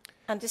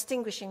 and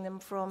distinguishing them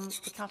from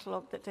the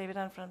catalogue that David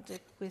Anfram did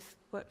with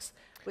works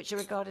which are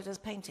regarded as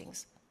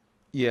paintings?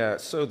 Yeah,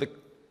 so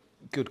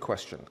good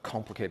question,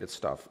 complicated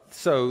stuff.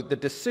 So the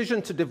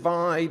decision to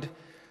divide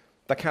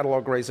the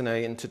Catalogue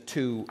Raisonné into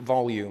 2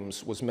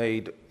 volumes was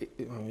made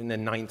in the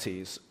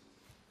 90s.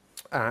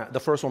 The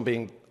first one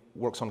being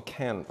works on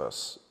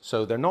canvas.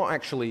 So they're not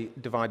actually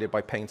divided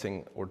by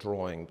painting or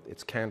drawing.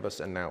 It's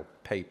canvas and now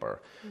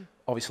paper.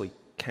 Obviously,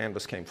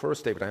 canvas came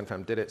first. David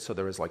Anfram did it, so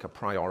there is like a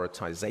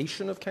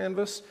prioritization of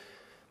canvas.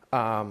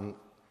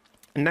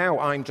 Now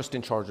I'm just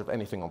in charge of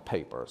anything on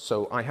paper.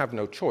 So I have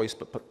no choice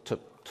but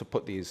to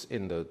put these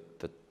in the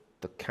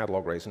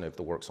Catalogue Raisonné of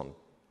the works on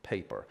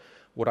paper.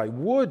 What I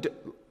would,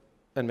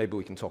 and maybe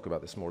we can talk about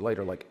this more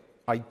later, like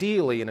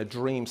ideally in a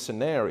dream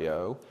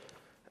scenario,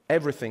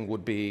 everything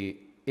would be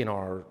in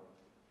our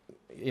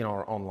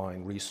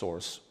online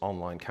resource,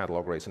 online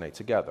Catalogue Raisonné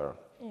together.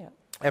 Yeah.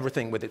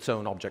 Everything with its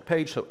own object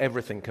page, so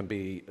everything can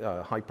be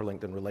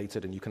hyperlinked and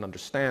related, and you can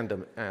understand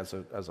them as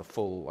a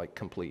full, like,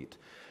 complete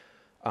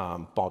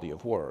body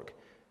of work.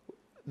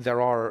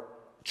 There are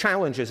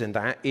challenges in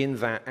that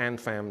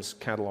Anfam's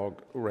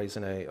Catalogue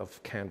Raisonné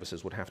of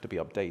canvases would have to be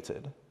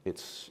updated.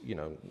 It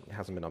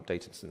hasn't been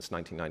updated since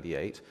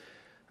 1998.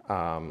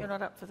 You're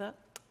not up for that?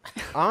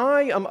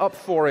 I am up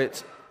for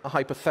it,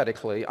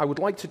 hypothetically. I would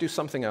like to do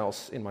something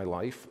else in my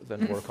life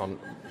than work on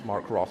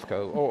Mark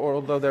Rothko,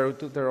 although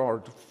there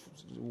are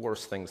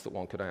worse things that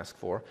one could ask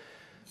for.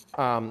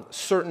 And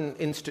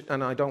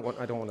I don't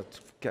want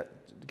to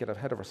get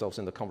ahead of ourselves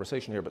in the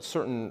conversation here, but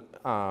certain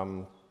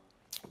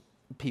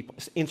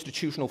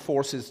institutional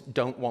forces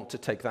don't want to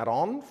take that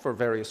on for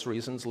various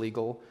reasons,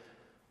 legal,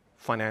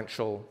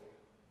 financial,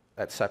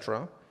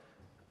 etc.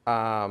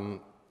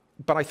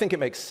 But I think it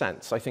makes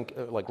sense. I think,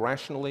 like,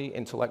 rationally,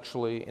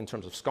 intellectually, in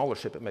terms of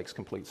scholarship, it makes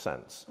complete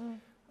sense.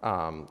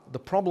 The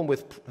problem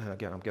with,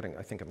 again,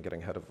 I think I'm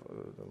getting ahead of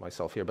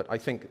myself here, but I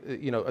think,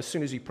 as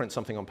soon as you print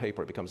something on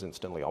paper, it becomes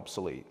instantly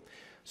obsolete.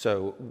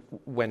 So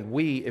when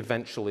we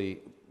eventually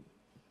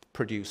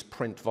produce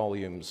print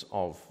volumes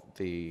of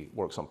the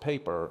works on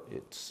paper,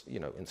 it's,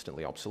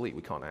 instantly obsolete.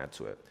 We can't add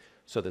to it.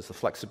 So there's the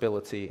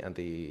flexibility and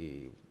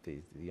the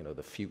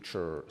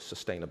future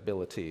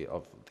sustainability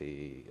of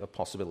the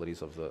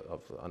possibilities of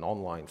an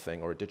online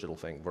thing or a digital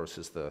thing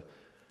versus the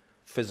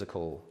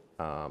physical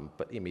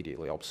but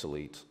immediately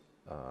obsolete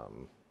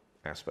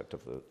aspect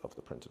of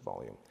the printed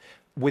volume.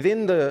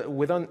 Within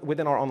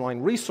our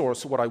online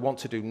resource, what I want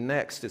to do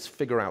next is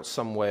figure out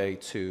some way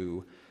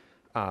to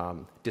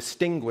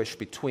distinguish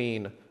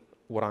between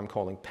what I'm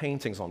calling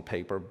paintings on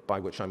paper, by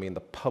which I mean the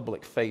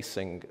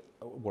public-facing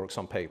works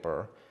on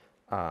paper,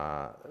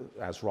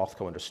 as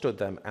Rothko understood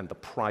them, and the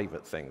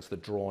private things, the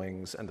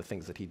drawings and the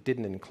things that he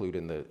didn't include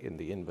in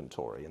the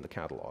inventory, in the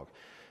catalogue,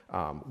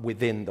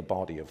 within the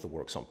body of the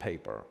works on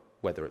paper,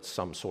 whether it's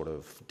some sort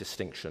of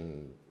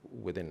distinction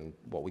within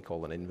what we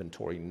call an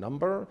inventory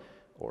number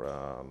or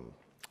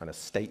an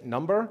estate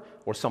number,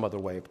 or some other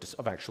way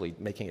of actually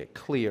making it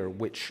clear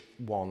which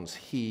ones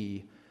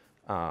he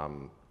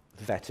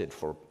vetted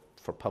for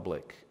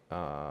public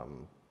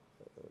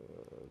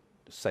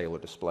sale or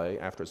display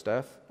after his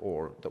death,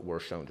 or that were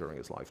shown during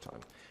his lifetime.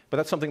 But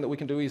that's something that we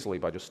can do easily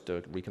by just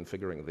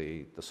reconfiguring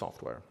the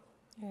software.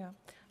 Yeah.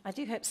 I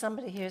do hope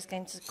somebody here is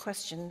going to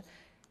question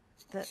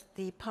that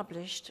the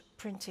published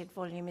printed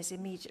volume is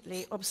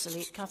immediately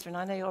obsolete. Catherine,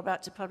 I know you're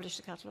about to publish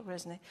the Catalogue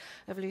Raisonné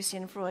of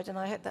Lucien Freud, and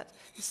I hope that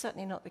is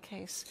certainly not the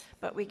case.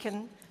 But we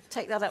can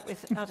take that up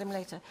with Adam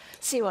later.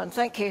 Sewon,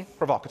 thank you.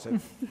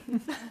 Provocative.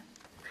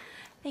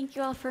 Thank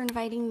you all for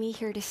inviting me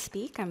here to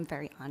speak. I'm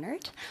very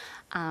honored.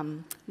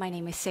 My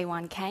name is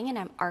Sewon Kang, and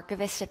I'm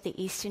archivist at the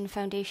Easton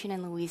Foundation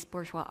and Louise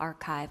Bourgeois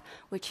Archive,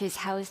 which is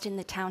housed in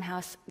the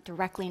townhouse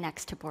directly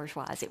next to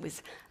Bourgeois. It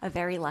was a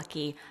very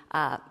lucky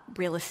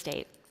real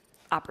estate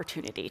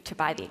opportunity to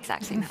buy the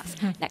exact same house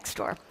next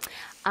door.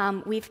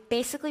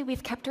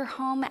 We've kept her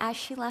home as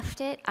she left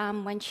it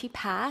when she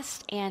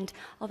passed, and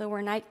although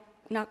we're not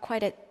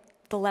quite at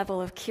the level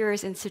of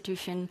Cura's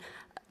institution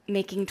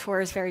making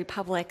tours very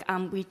public,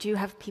 we do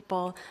have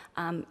people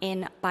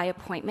in by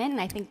appointment, and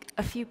I think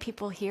a few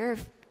people here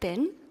have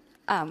been.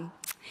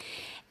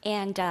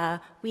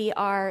 We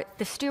are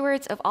the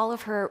stewards of all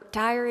of her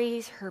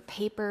diaries, her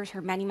papers,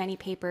 her many, many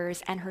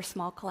papers, and her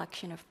small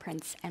collection of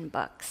prints and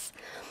books.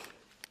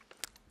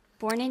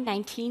 Born in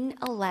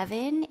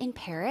 1911 in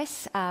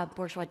Paris,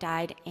 Bourgeois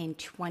died in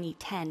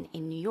 2010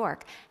 in New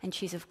York, and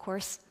she's, of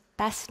course,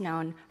 best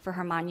known for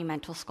her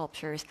monumental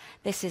sculptures.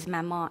 This is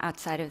Maman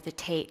outside of the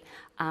Tate,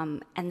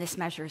 and this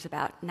measures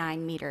about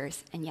 9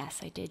 meters. And yes,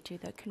 I did do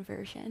the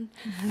conversion.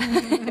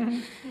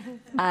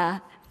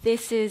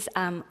 This is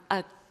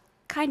a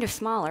kind of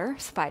smaller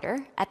spider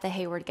at the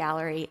Hayward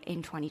Gallery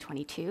in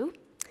 2022.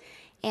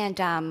 And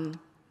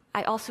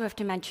I also have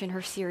to mention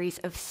her series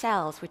of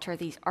cells, which are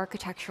these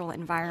architectural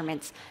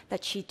environments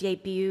that she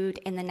debuted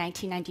in the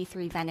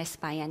 1993 Venice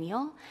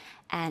Biennial.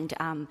 And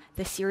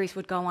the series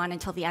would go on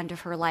until the end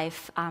of her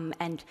life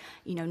and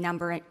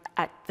number it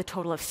at the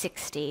total of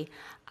 60.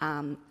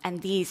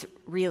 And these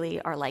really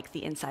are like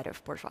the inside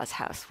of Bourgeois'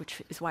 house,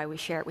 which is why we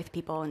share it with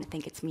people and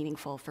think it's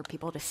meaningful for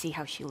people to see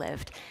how she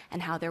lived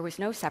and how there was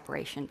no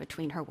separation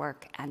between her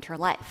work and her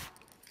life.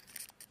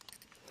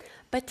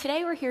 But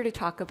today we're here to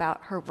talk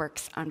about her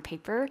works on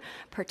paper,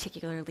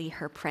 particularly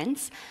her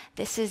prints.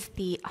 This is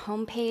the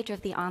homepage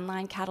of the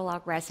online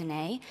catalog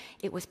Raisonné.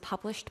 It was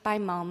published by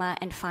MoMA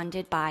and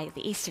funded by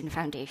the Easton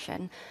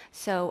Foundation.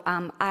 So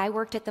I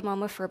worked at the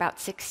MoMA for about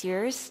 6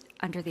 years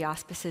under the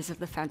auspices of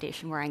the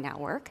foundation where I now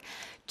work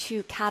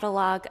to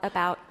catalog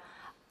about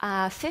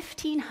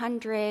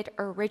 1,500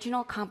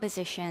 original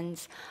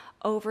compositions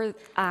over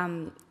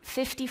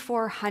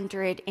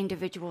 5,400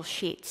 individual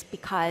sheets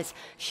because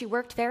she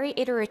worked very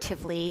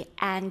iteratively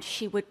and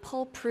she would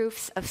pull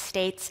proofs of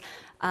states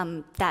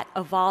that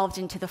evolved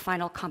into the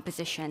final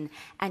composition.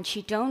 And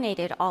she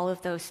donated all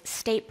of those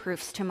state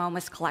proofs to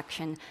MoMA's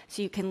collection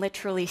so you can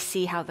literally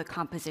see how the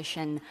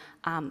composition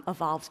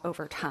evolves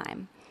over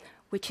time,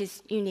 which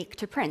is unique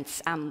to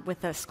prints.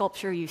 With a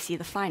sculpture, you see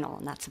the final,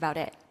 and that's about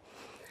it.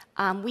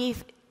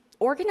 We've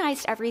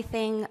organized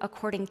everything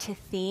according to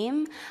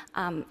theme.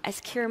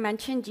 As Kira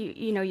mentioned,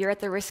 you're at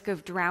the risk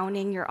of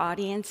drowning your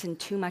audience in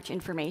too much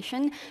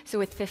information. So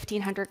with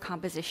 1,500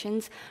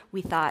 compositions,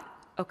 we thought,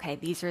 okay,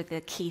 these are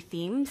the key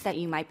themes that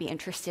you might be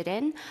interested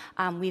in.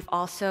 We've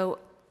also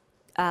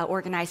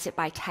organized it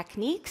by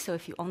technique, so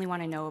if you only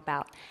want to know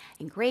about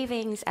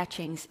engravings,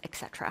 etchings,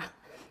 etc.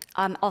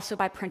 Also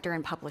by printer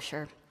and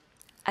publisher,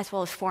 as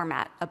well as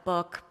format, a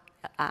book,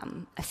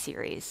 a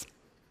series.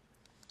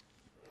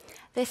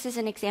 This is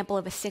an example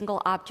of a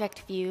single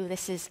object view.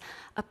 This is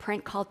a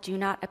print called Do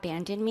Not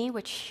Abandon Me,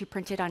 which she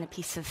printed on a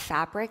piece of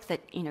fabric that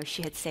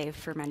she had saved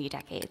for many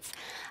decades.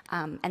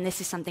 And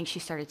this is something she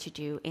started to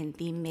do in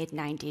the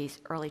mid-90s,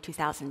 early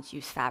 2000s,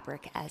 use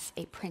fabric as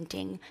a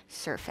printing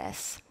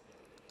surface.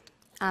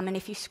 And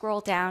if you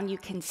scroll down, you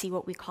can see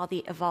what we call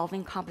the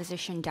evolving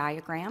composition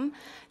diagram.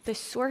 The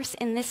source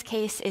in this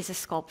case is a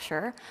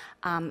sculpture,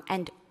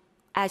 and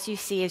as you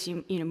see, as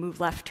you move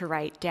left to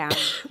right down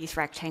these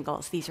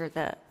rectangles, these are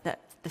the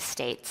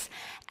states,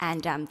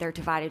 and they're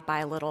divided by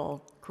a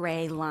little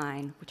gray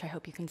line, which I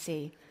hope you can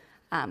see,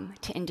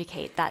 to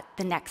indicate that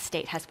the next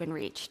state has been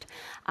reached.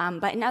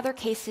 But in other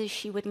cases,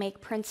 she would make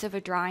prints of a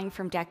drawing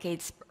from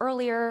decades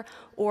earlier,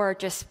 or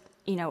just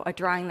a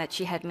drawing that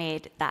she had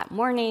made that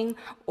morning,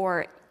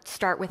 or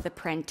start with the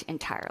print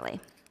entirely.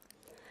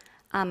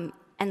 And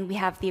we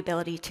have the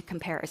ability to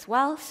compare as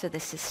well. So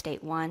this is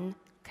state 1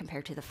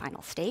 compared to the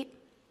final state.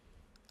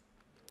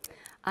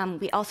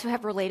 We also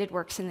have related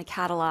works in the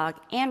catalog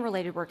and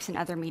related works in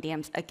other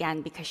mediums,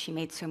 again, because she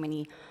made so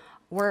many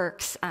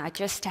works,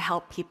 just to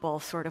help people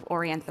sort of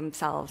orient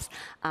themselves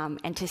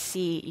and to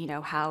see,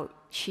 how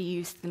she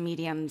used the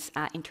mediums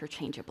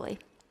interchangeably.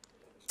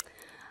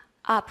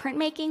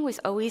 Printmaking was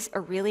always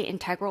a really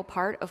integral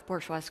part of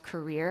Bourgeois'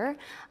 career.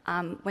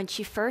 When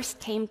she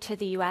first came to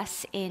the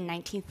US in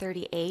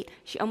 1938,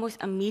 she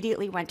almost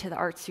immediately went to the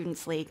Art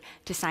Students League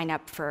to sign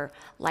up for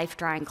life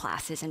drawing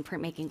classes and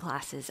printmaking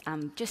classes,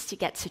 just to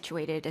get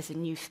situated as a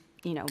new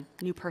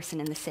person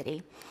in the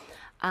city.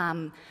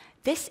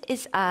 This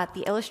is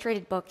the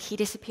illustrated book, He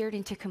Disappeared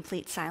into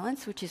Complete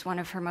Silence, which is one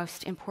of her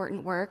most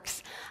important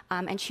works.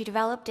 And she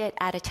developed it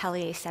at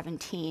Atelier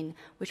 17,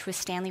 which was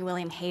Stanley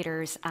William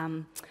Hayter's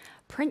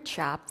print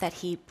shop that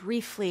he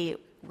briefly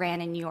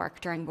ran in New York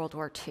during World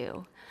War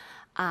II.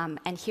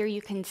 And here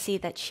you can see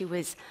that she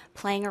was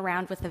playing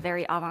around with the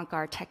very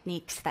avant-garde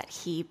techniques that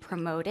he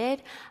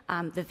promoted.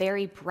 The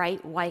very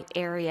bright white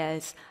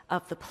areas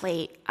of the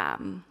plate. I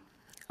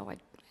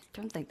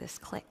don't think this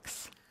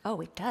clicks. Oh,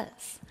 it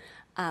does.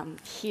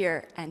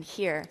 Here and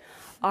here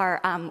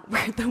are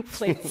where the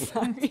plate,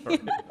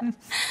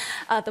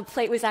 the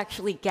plate was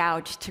actually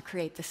gouged to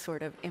create this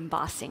sort of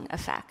embossing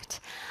effect.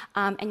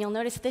 And you'll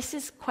notice this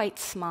is quite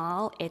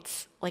small.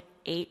 It's like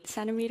 8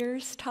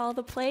 centimeters tall,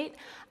 the plate.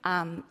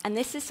 And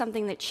this is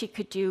something that she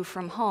could do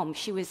from home.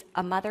 She was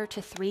a mother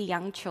to 3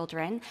 young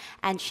children,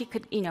 and she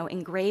could,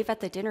 engrave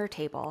at the dinner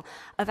table.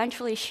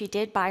 Eventually, she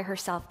did buy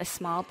herself a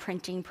small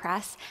printing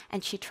press,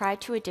 and she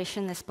tried to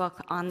edition this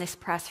book on this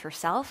press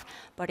herself,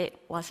 but it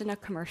wasn't a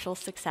commercial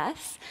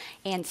success.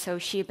 And so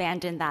she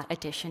abandoned that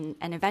edition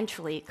and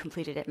eventually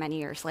completed it many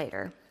years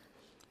later.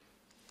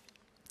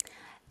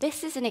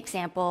 This is an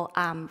example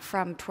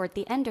from toward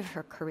the end of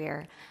her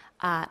career.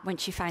 When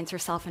she finds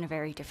herself in a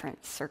very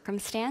different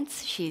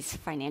circumstance. She's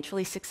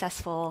financially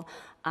successful,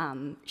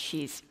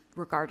 she's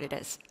regarded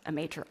as a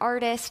major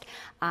artist,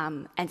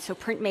 and so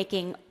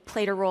printmaking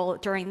played a role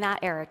during that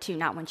era too,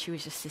 not when she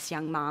was just this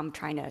young mom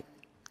trying to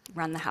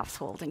run the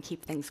household and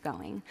keep things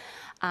going.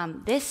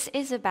 This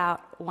is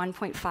about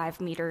 1.5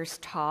 meters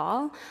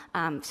tall,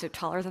 so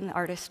taller than the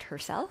artist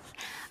herself.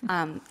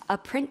 A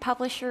print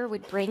publisher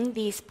would bring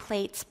these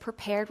plates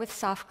prepared with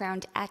soft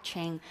ground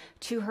etching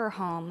to her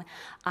home,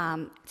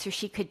 so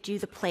she could do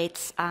the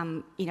plates,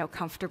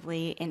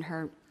 comfortably in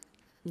her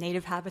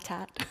native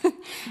habitat.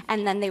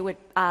 And then they would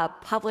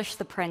publish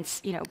the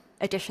prints,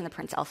 edition the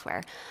prints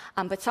elsewhere.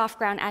 But soft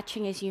ground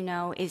etching, as you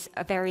know, is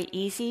a very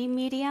easy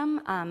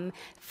medium.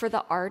 For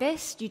the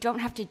artist, you don't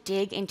have to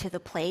dig into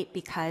the plate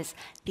because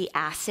the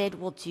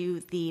acid will do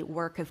the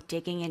work of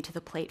digging into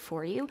the plate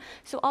for you.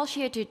 So all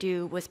she had to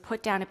do was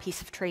put down a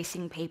piece of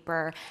tracing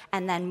paper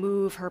and then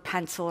move her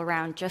pencil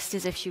around just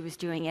as if she was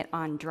doing it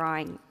on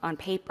drawing on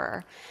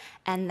paper.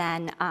 And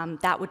then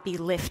that would be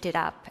lifted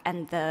up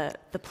and the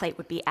plate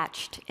would be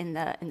etched in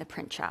the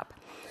print shop.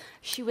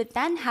 She would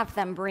then have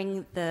them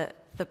bring the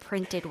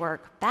printed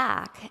work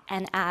back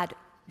and add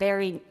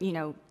very,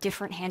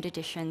 different hand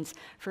editions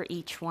for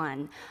each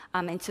one.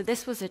 And so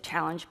this was a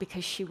challenge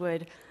because she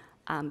would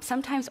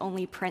sometimes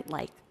only print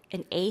like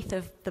an eighth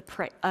of the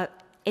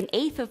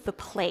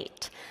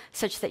plate,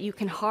 such that you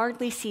can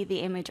hardly see the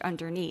image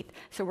underneath.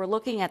 So we're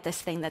looking at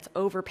this thing that's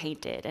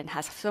overpainted and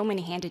has so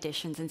many hand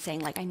editions and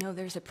saying, like, I know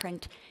there's a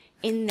print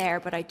in there,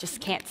 but I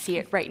just can't see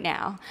it right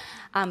now.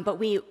 But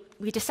we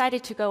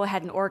decided to go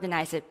ahead and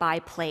organize it by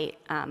plate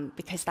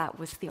because that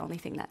was the only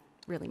thing that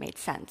really made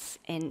sense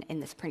in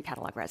this print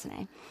catalog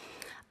Raisonné.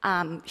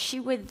 She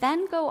would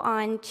then go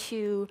on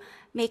to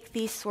make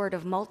these sort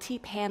of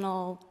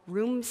multi-panel,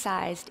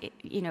 room-sized,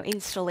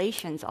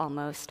 installations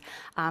almost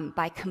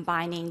by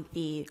combining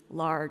the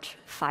large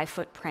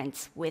 5-foot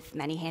prints with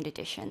many hand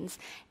editions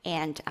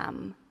and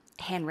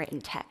handwritten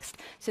text.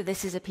 So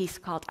this is a piece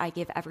called I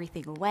Give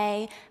Everything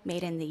Away,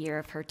 made in the year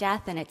of her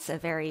death, and it's a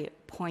very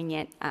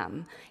poignant,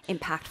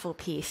 impactful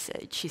piece.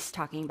 She's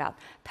talking about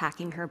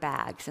packing her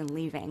bags and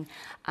leaving,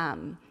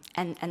 and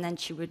then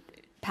she would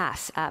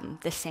pass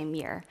this same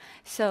year.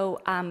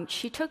 So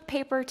she took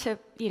paper to,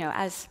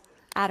 as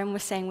Adam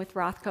was saying with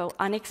Rothko,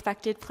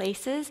 unexpected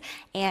places,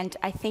 and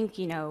I think,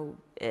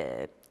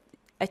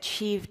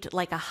 achieved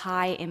like a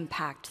high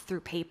impact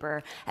through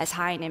paper, as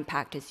high an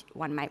impact as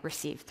one might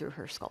receive through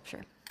her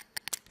sculpture.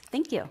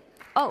 Thank you.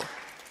 Oh,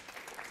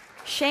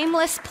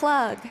 shameless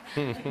plug.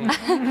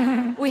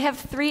 We have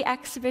 3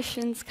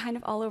 exhibitions kind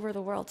of all over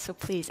the world, so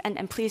please,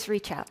 and please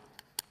reach out.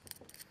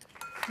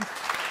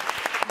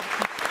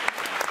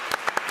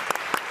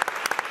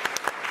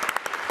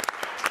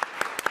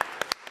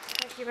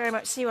 Thank you very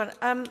much, Sewon.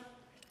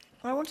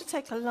 I want to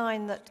take a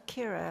line that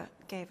Kira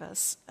gave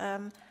us.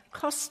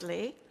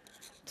 Costly,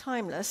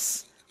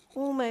 timeless,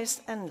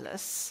 almost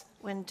endless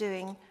when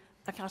doing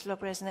a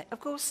catalogue Raisonné. Of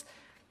course,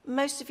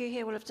 most of you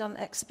here will have done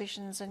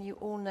exhibitions and you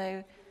all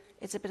know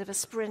it's a bit of a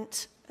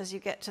sprint as you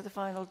get to the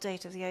final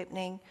date of the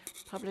opening.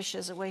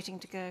 Publishers are waiting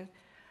to go.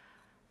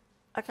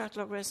 A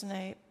catalogue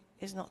Raisonné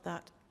is not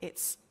that.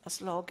 It's a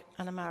slog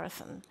and a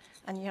marathon,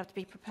 and you have to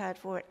be prepared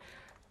for it.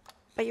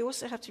 But you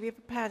also have to be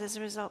prepared as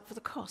a result for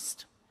the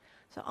cost.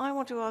 So I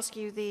want to ask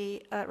you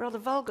the rather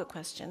vulgar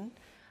question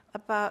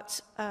about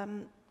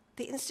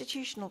the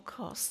institutional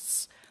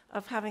costs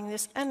of having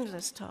this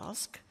endless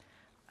task.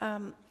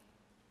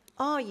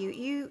 Are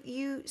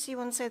you,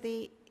 Sewon said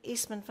the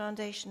Eastman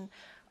Foundation,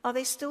 are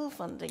they still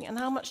funding? And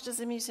how much does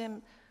the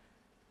Museum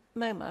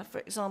MoMA, for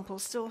example,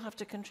 still have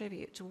to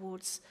contribute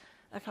towards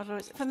a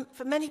catalogue?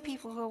 For many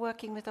people who are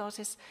working with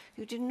artists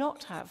who do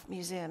not have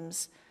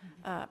museums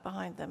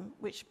behind them,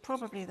 which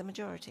probably the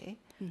majority,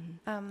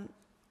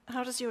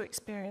 how does your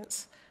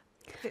experience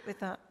fit with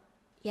that?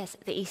 Yes,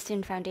 the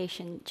Easton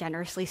Foundation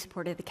generously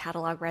supported the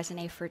Catalogue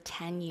Raisonné for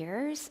 10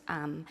 years.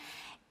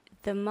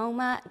 The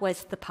MoMA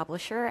was the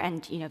publisher,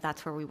 and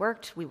that's where we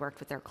worked. We worked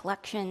with their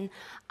collection.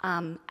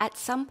 At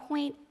some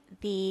point,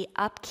 the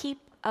upkeep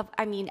of,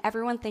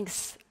 everyone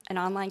thinks an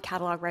online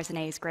Catalogue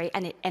Raisonné is great,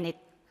 and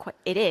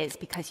it is,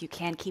 because you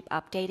can keep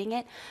updating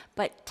it,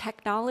 but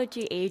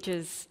technology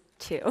ages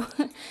too.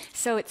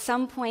 So at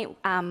some point,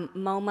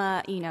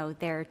 MoMA,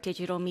 their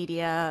digital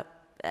media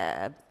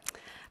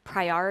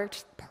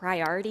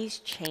priorities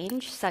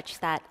changed such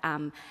that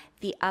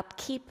the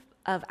upkeep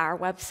of our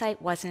website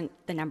wasn't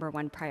the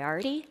 #1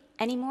 priority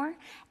anymore.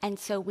 And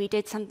so we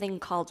did something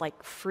called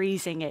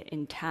freezing it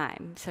in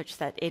time, such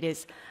that it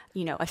is,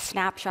 a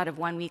snapshot of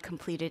when we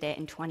completed it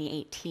in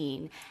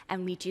 2018.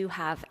 And we do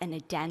have an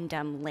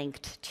addendum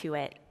linked to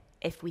it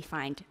if we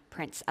find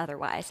prints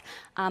otherwise.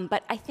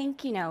 But I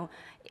think,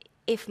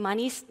 if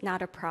money's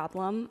not a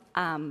problem,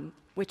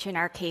 which in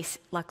our case,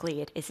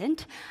 luckily it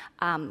isn't,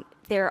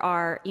 there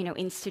are,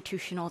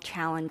 institutional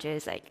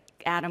challenges, like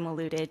Adam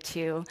alluded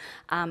to,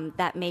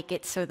 that make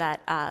it so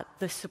that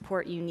the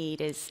support you need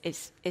is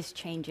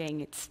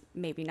changing. It's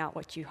maybe not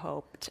what you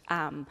hoped,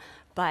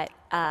 but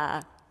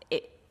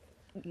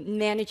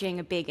managing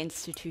a big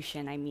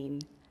institution,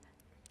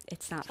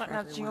 it's not for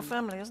everyone. Managing your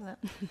family, isn't it?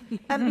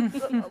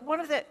 One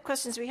of the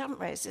questions we haven't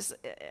raised is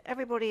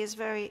everybody is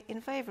very in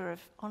favour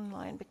of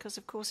online because,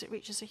 of course, it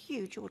reaches a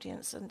huge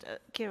audience. And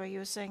Kira, you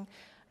were saying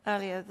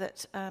earlier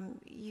that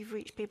you've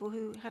reached people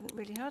who hadn't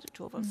really heard of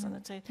Thorvaldsen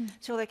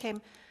until they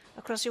came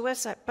across your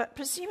website. But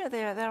presumably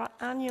there are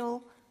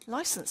annual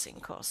licensing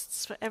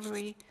costs for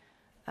every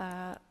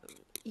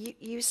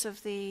use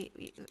of the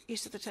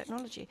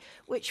technology,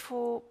 which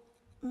for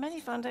many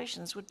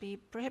foundations would be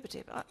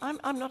prohibitive.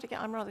 I'm not again.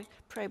 I'm rather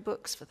pro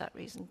books for that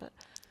reason. But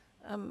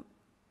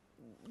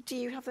do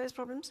you have those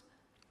problems?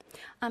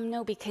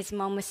 No, because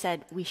Moma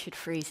said we should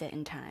freeze it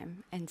in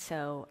time, and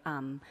so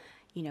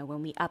you know,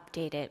 when we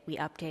update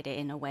it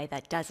in a way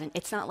that doesn't.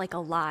 It's not like a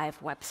live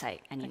website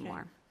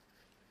anymore. Okay.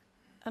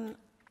 And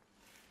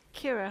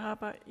Kira, how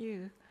about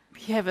you?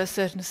 We have a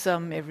certain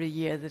sum every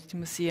year that the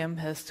museum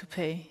has to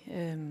pay,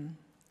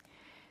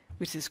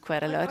 which is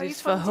quite a lot. It's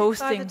for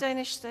hosting. By the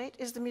Danish state?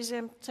 Is the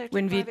museum totally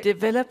When we private?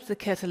 developed the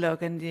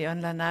catalogue and the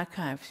online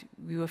archive,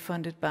 we were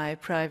funded by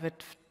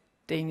private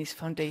Danish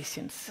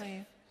foundations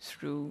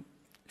through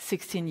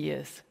 16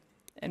 years.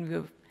 And we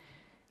were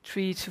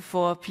 3 to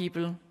 4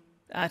 people,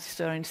 art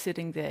historians,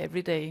 sitting there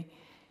every day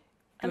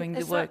doing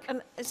the work.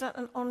 Is that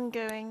an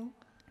ongoing?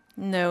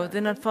 No,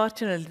 then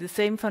unfortunately the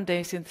same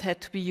foundations had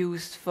to be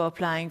used for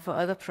applying for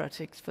other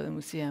projects for the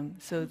museum.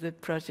 So the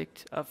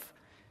project of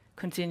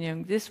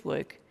continuing this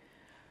work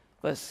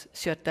was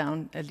shut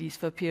down, at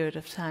least for a period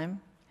of time.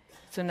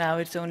 So now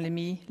it's only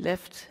me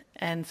left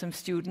and some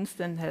students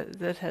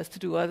that has to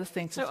do other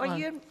things So as well. are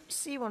you and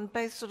Sewon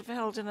both sort of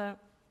held in a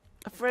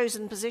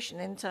frozen position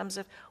in terms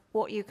of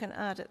what you can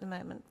add at the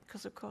moment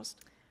because of cost?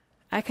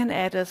 I can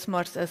add as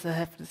much as I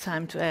have the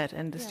time to add,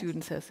 and the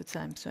students have the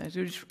time. So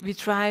we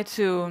try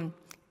to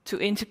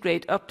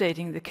integrate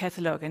updating the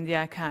catalogue and the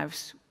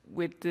archives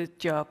with the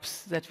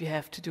jobs that we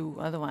have to do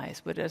otherwise.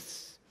 But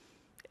as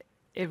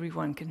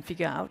everyone can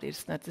figure out,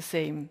 it's not the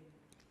same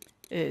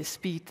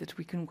speed that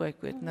we can work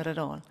with, not at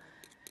all.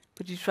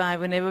 But we try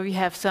whenever we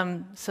have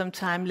some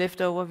time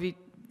left over.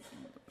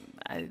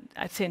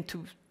 I tend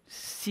to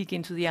seek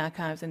into the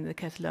archives and the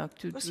catalogue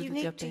to do the What's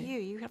unique update. to you?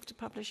 You have to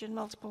publish in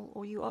multiple,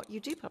 or you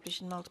do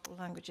publish in multiple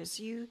languages.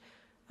 You,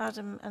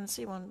 Adam, and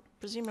Sewon,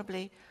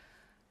 presumably,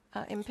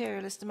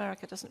 imperialist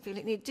America doesn't feel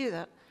it need to do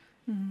that.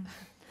 Mm-hmm.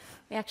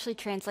 We actually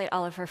translate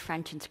all of her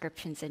French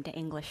inscriptions into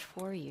English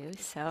for you,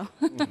 so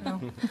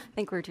I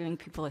think we're doing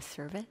people a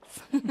service.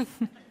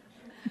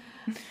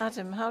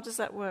 Adam, how does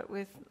that work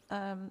with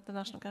the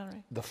National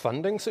Gallery? The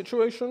funding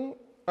situation?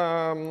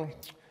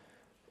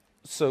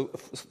 So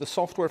the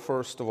software,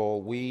 first of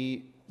all,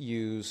 we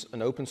use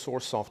an open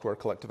source software,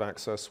 collective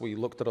access. We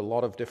looked at a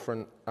lot of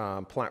different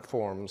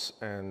platforms,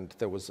 and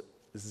there was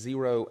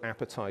zero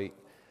appetite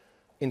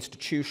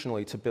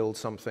institutionally to build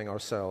something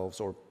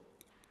ourselves or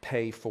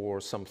pay for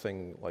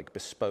something like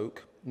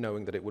bespoke,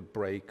 knowing that it would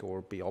break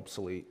or be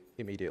obsolete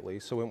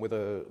immediately. So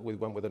we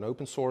went with an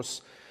open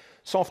source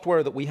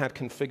software that we had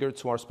configured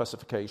to our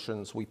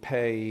specifications. We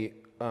pay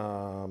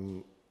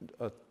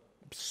a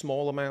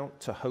small amount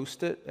to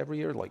host it every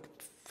year, like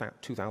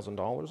 $2,000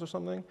 or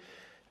something,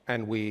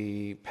 and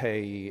we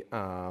pay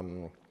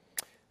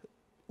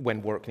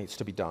when work needs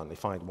to be done.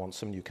 If I want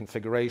some new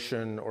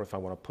configuration, or if I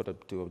want to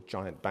do a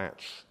giant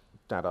batch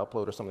data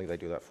upload or something, they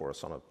do that for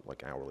us on a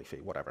hourly fee,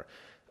 whatever.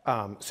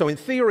 So in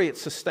theory,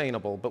 it's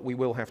sustainable, but we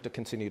will have to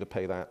continue to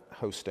pay that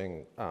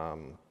hosting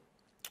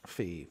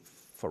fee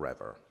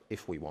forever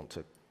if we want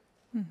to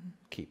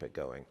keep it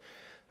going.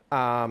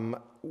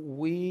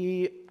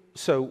 We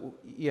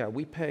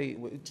pay.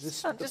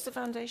 Does the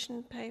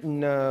foundation pay for it?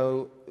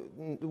 No,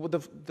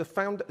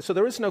 so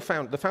there is no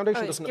the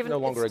foundation no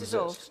longer exists.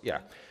 Dissolved. Yeah,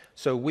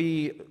 so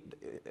we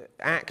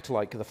act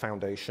like the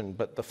foundation,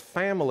 but the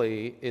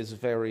family is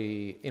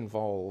very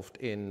involved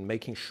in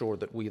making sure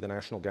that we, the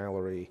National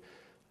Gallery,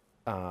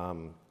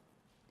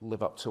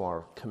 live up to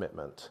our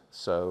commitment.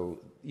 So,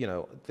 you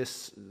know,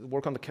 this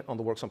work on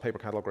the works on paper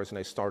catalogue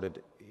Raisonné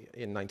started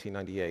in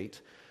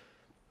 1998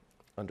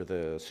 under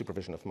the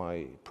supervision of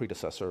my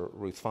predecessor,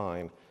 Ruth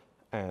Fine,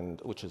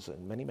 which is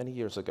many, many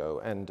years ago.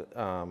 And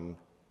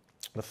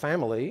the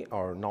family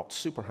are not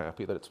super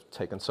happy that it's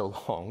taken so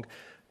long.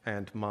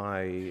 And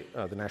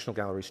the National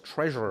Gallery's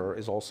treasurer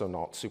is also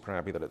not super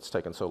happy that it's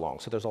taken so long.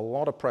 So there's a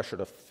lot of pressure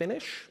to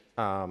finish,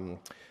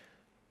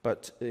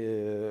 but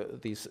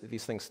these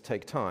things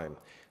take time.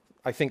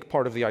 I think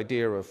part of the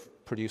idea of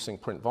producing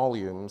print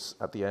volumes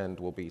at the end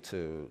will be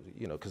to,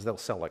 you know, because they'll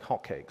sell like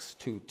hotcakes.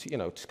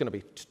 It's going to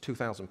be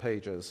 2,000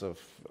 pages of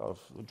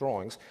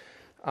drawings,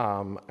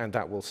 and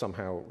that will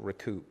somehow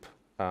recoup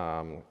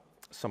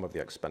some of the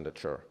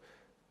expenditure.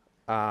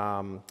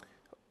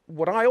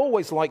 What I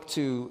always like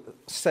to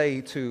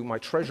say to my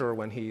treasurer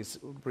when he's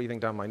breathing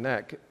down my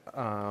neck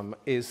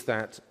is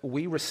that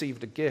we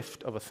received a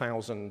gift of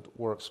 1,000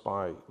 works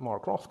by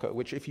Mark Rothko,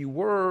 which if you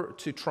were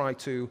to try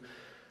to,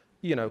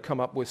 you know, come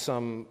up with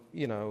some,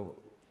 you know,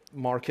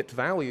 market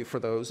value for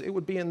those, it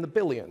would be in the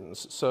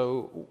billions.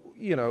 So,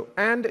 you know,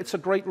 and it's a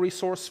great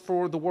resource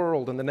for the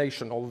world and the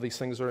nation. All of these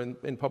things are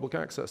in public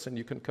access, and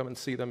you can come and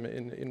see them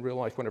in real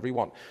life whenever you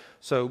want.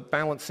 So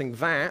balancing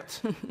that,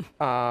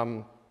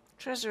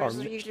 Treasurers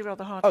are usually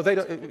rather hard, Oh, they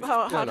don't.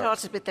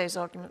 hard-hearted with those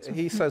arguments.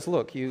 He says,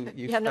 look,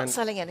 I'm not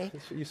selling any.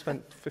 You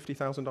spent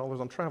 $50,000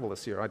 on travel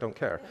this year. I don't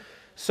care.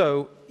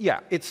 So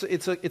yeah, it's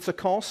a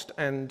cost,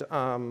 and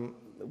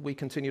we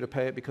continue to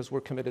pay it because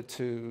we're committed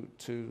to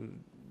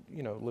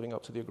living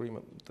up to the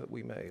agreement that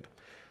we made.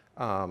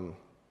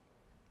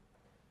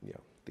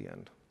 The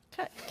end.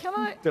 Can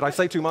I? Did I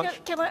say too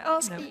much? Can I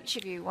ask each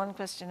of you one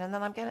question, and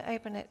then I'm going to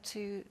open it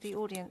to the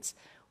audience.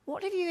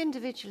 What have you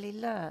individually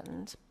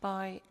learned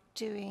by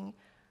doing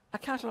a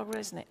catalogue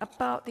Raisonné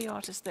about the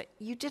artist that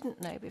you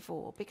didn't know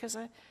before? Because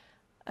I'm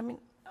going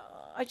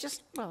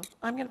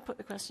to put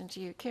the question to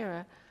you,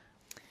 Kira.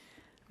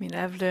 I mean,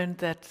 I've learned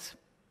that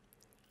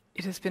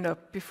it has been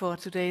up before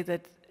today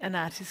that an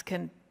artist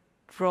can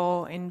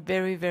draw in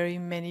very, very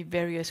many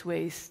various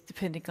ways,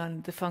 depending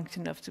on the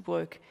function of the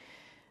work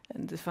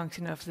and the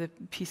function of the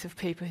piece of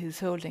paper he's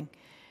holding.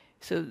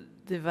 So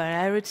the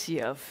variety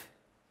of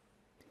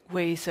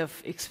ways of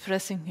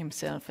expressing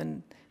himself,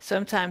 and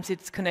sometimes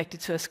it's connected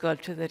to a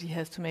sculpture that he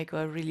has to make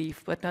or a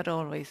relief, but not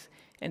always.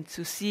 And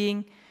to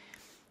seeing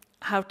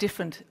how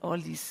different all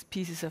these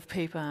pieces of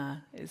paper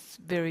are is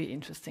very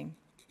interesting.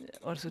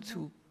 Also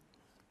to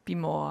be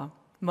more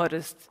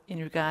modest in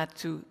regard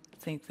to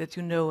think that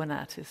you know an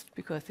artist,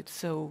 because it's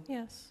so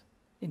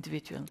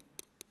individual.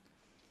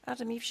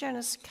 Adam, you've shown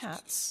us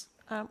cats.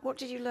 What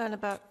did you learn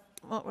about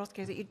Mark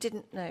Rothko that you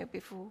didn't know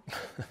before?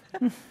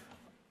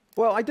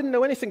 Well, I didn't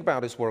know anything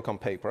about his work on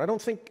paper. I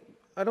don't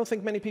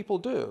think many people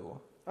do.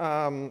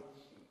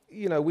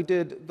 We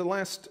did the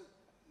last.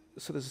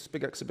 So there's this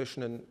big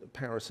exhibition in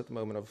Paris at the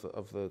moment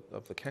of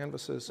the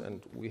canvases,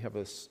 and we have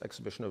this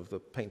exhibition of the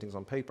paintings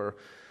on paper.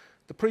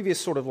 The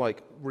previous sort of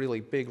like really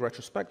big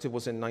retrospective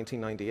was in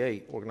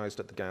 1998, organized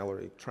at the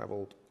gallery,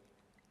 traveled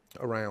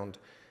around.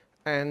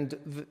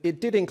 And it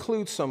did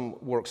include some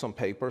works on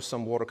paper,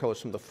 some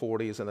watercolors from the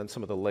 40s, and then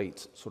some of the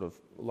late sort of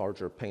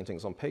larger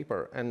paintings on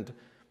paper. And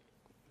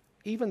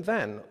even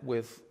then,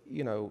 with,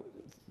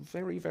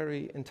 very,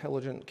 very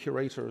intelligent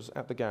curators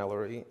at the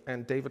gallery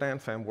and David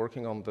Anfam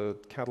working on the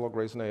Catalogue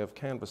Raisonné of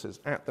canvases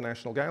at the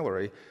National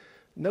Gallery,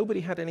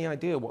 nobody had any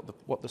idea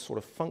what the sort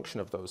of function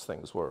of those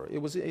things were. It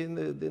was in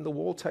the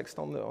wall text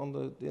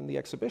in the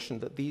exhibition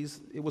that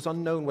it was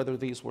unknown whether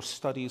these were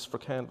studies for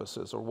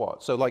canvases or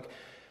what. So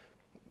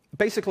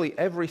basically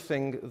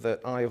everything that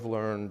I have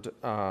learned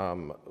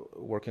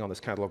working on this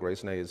Catalogue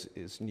Raisonné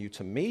is new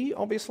to me,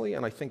 obviously,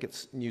 and I think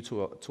it's new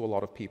to a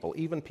lot of people,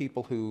 even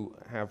people who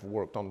have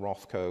worked on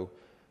Rothko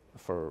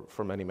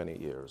for many, many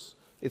years.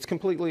 It's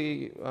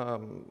completely,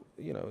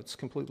 it's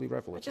completely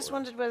revelatory. I just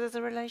wondered whether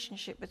the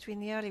relationship between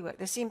the early work,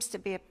 there seems to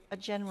be a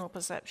general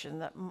perception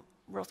that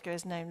Rothko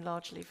is known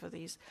largely for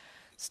these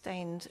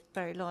stained,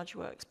 very large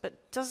works,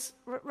 but does,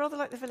 rather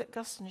like the Philip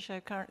Guston show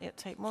currently at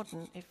Tate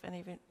Modern, if any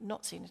of you have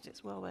not seen it,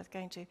 it's well worth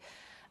going to,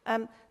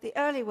 the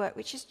early work,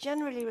 which is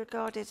generally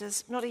regarded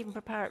as not even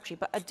preparatory,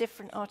 but a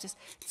different artist,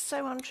 it's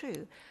so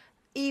untrue,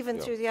 even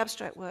through the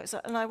abstract works.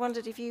 And I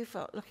wondered if you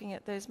felt, looking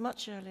at those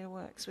much earlier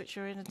works, which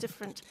are in a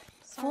different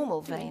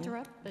formal vein.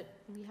 Interrupt, but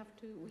we have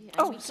to.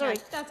 We sorry.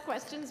 can't ask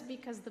questions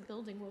because the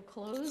building will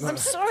close. I'm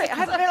sorry, I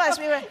hadn't realised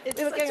we were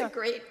It's going such on. a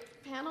great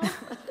panel.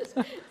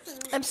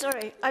 I'm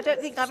sorry, I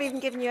don't think I've even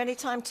given you any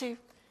time to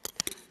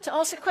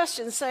ask a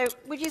question, so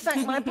would you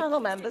thank my panel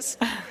members?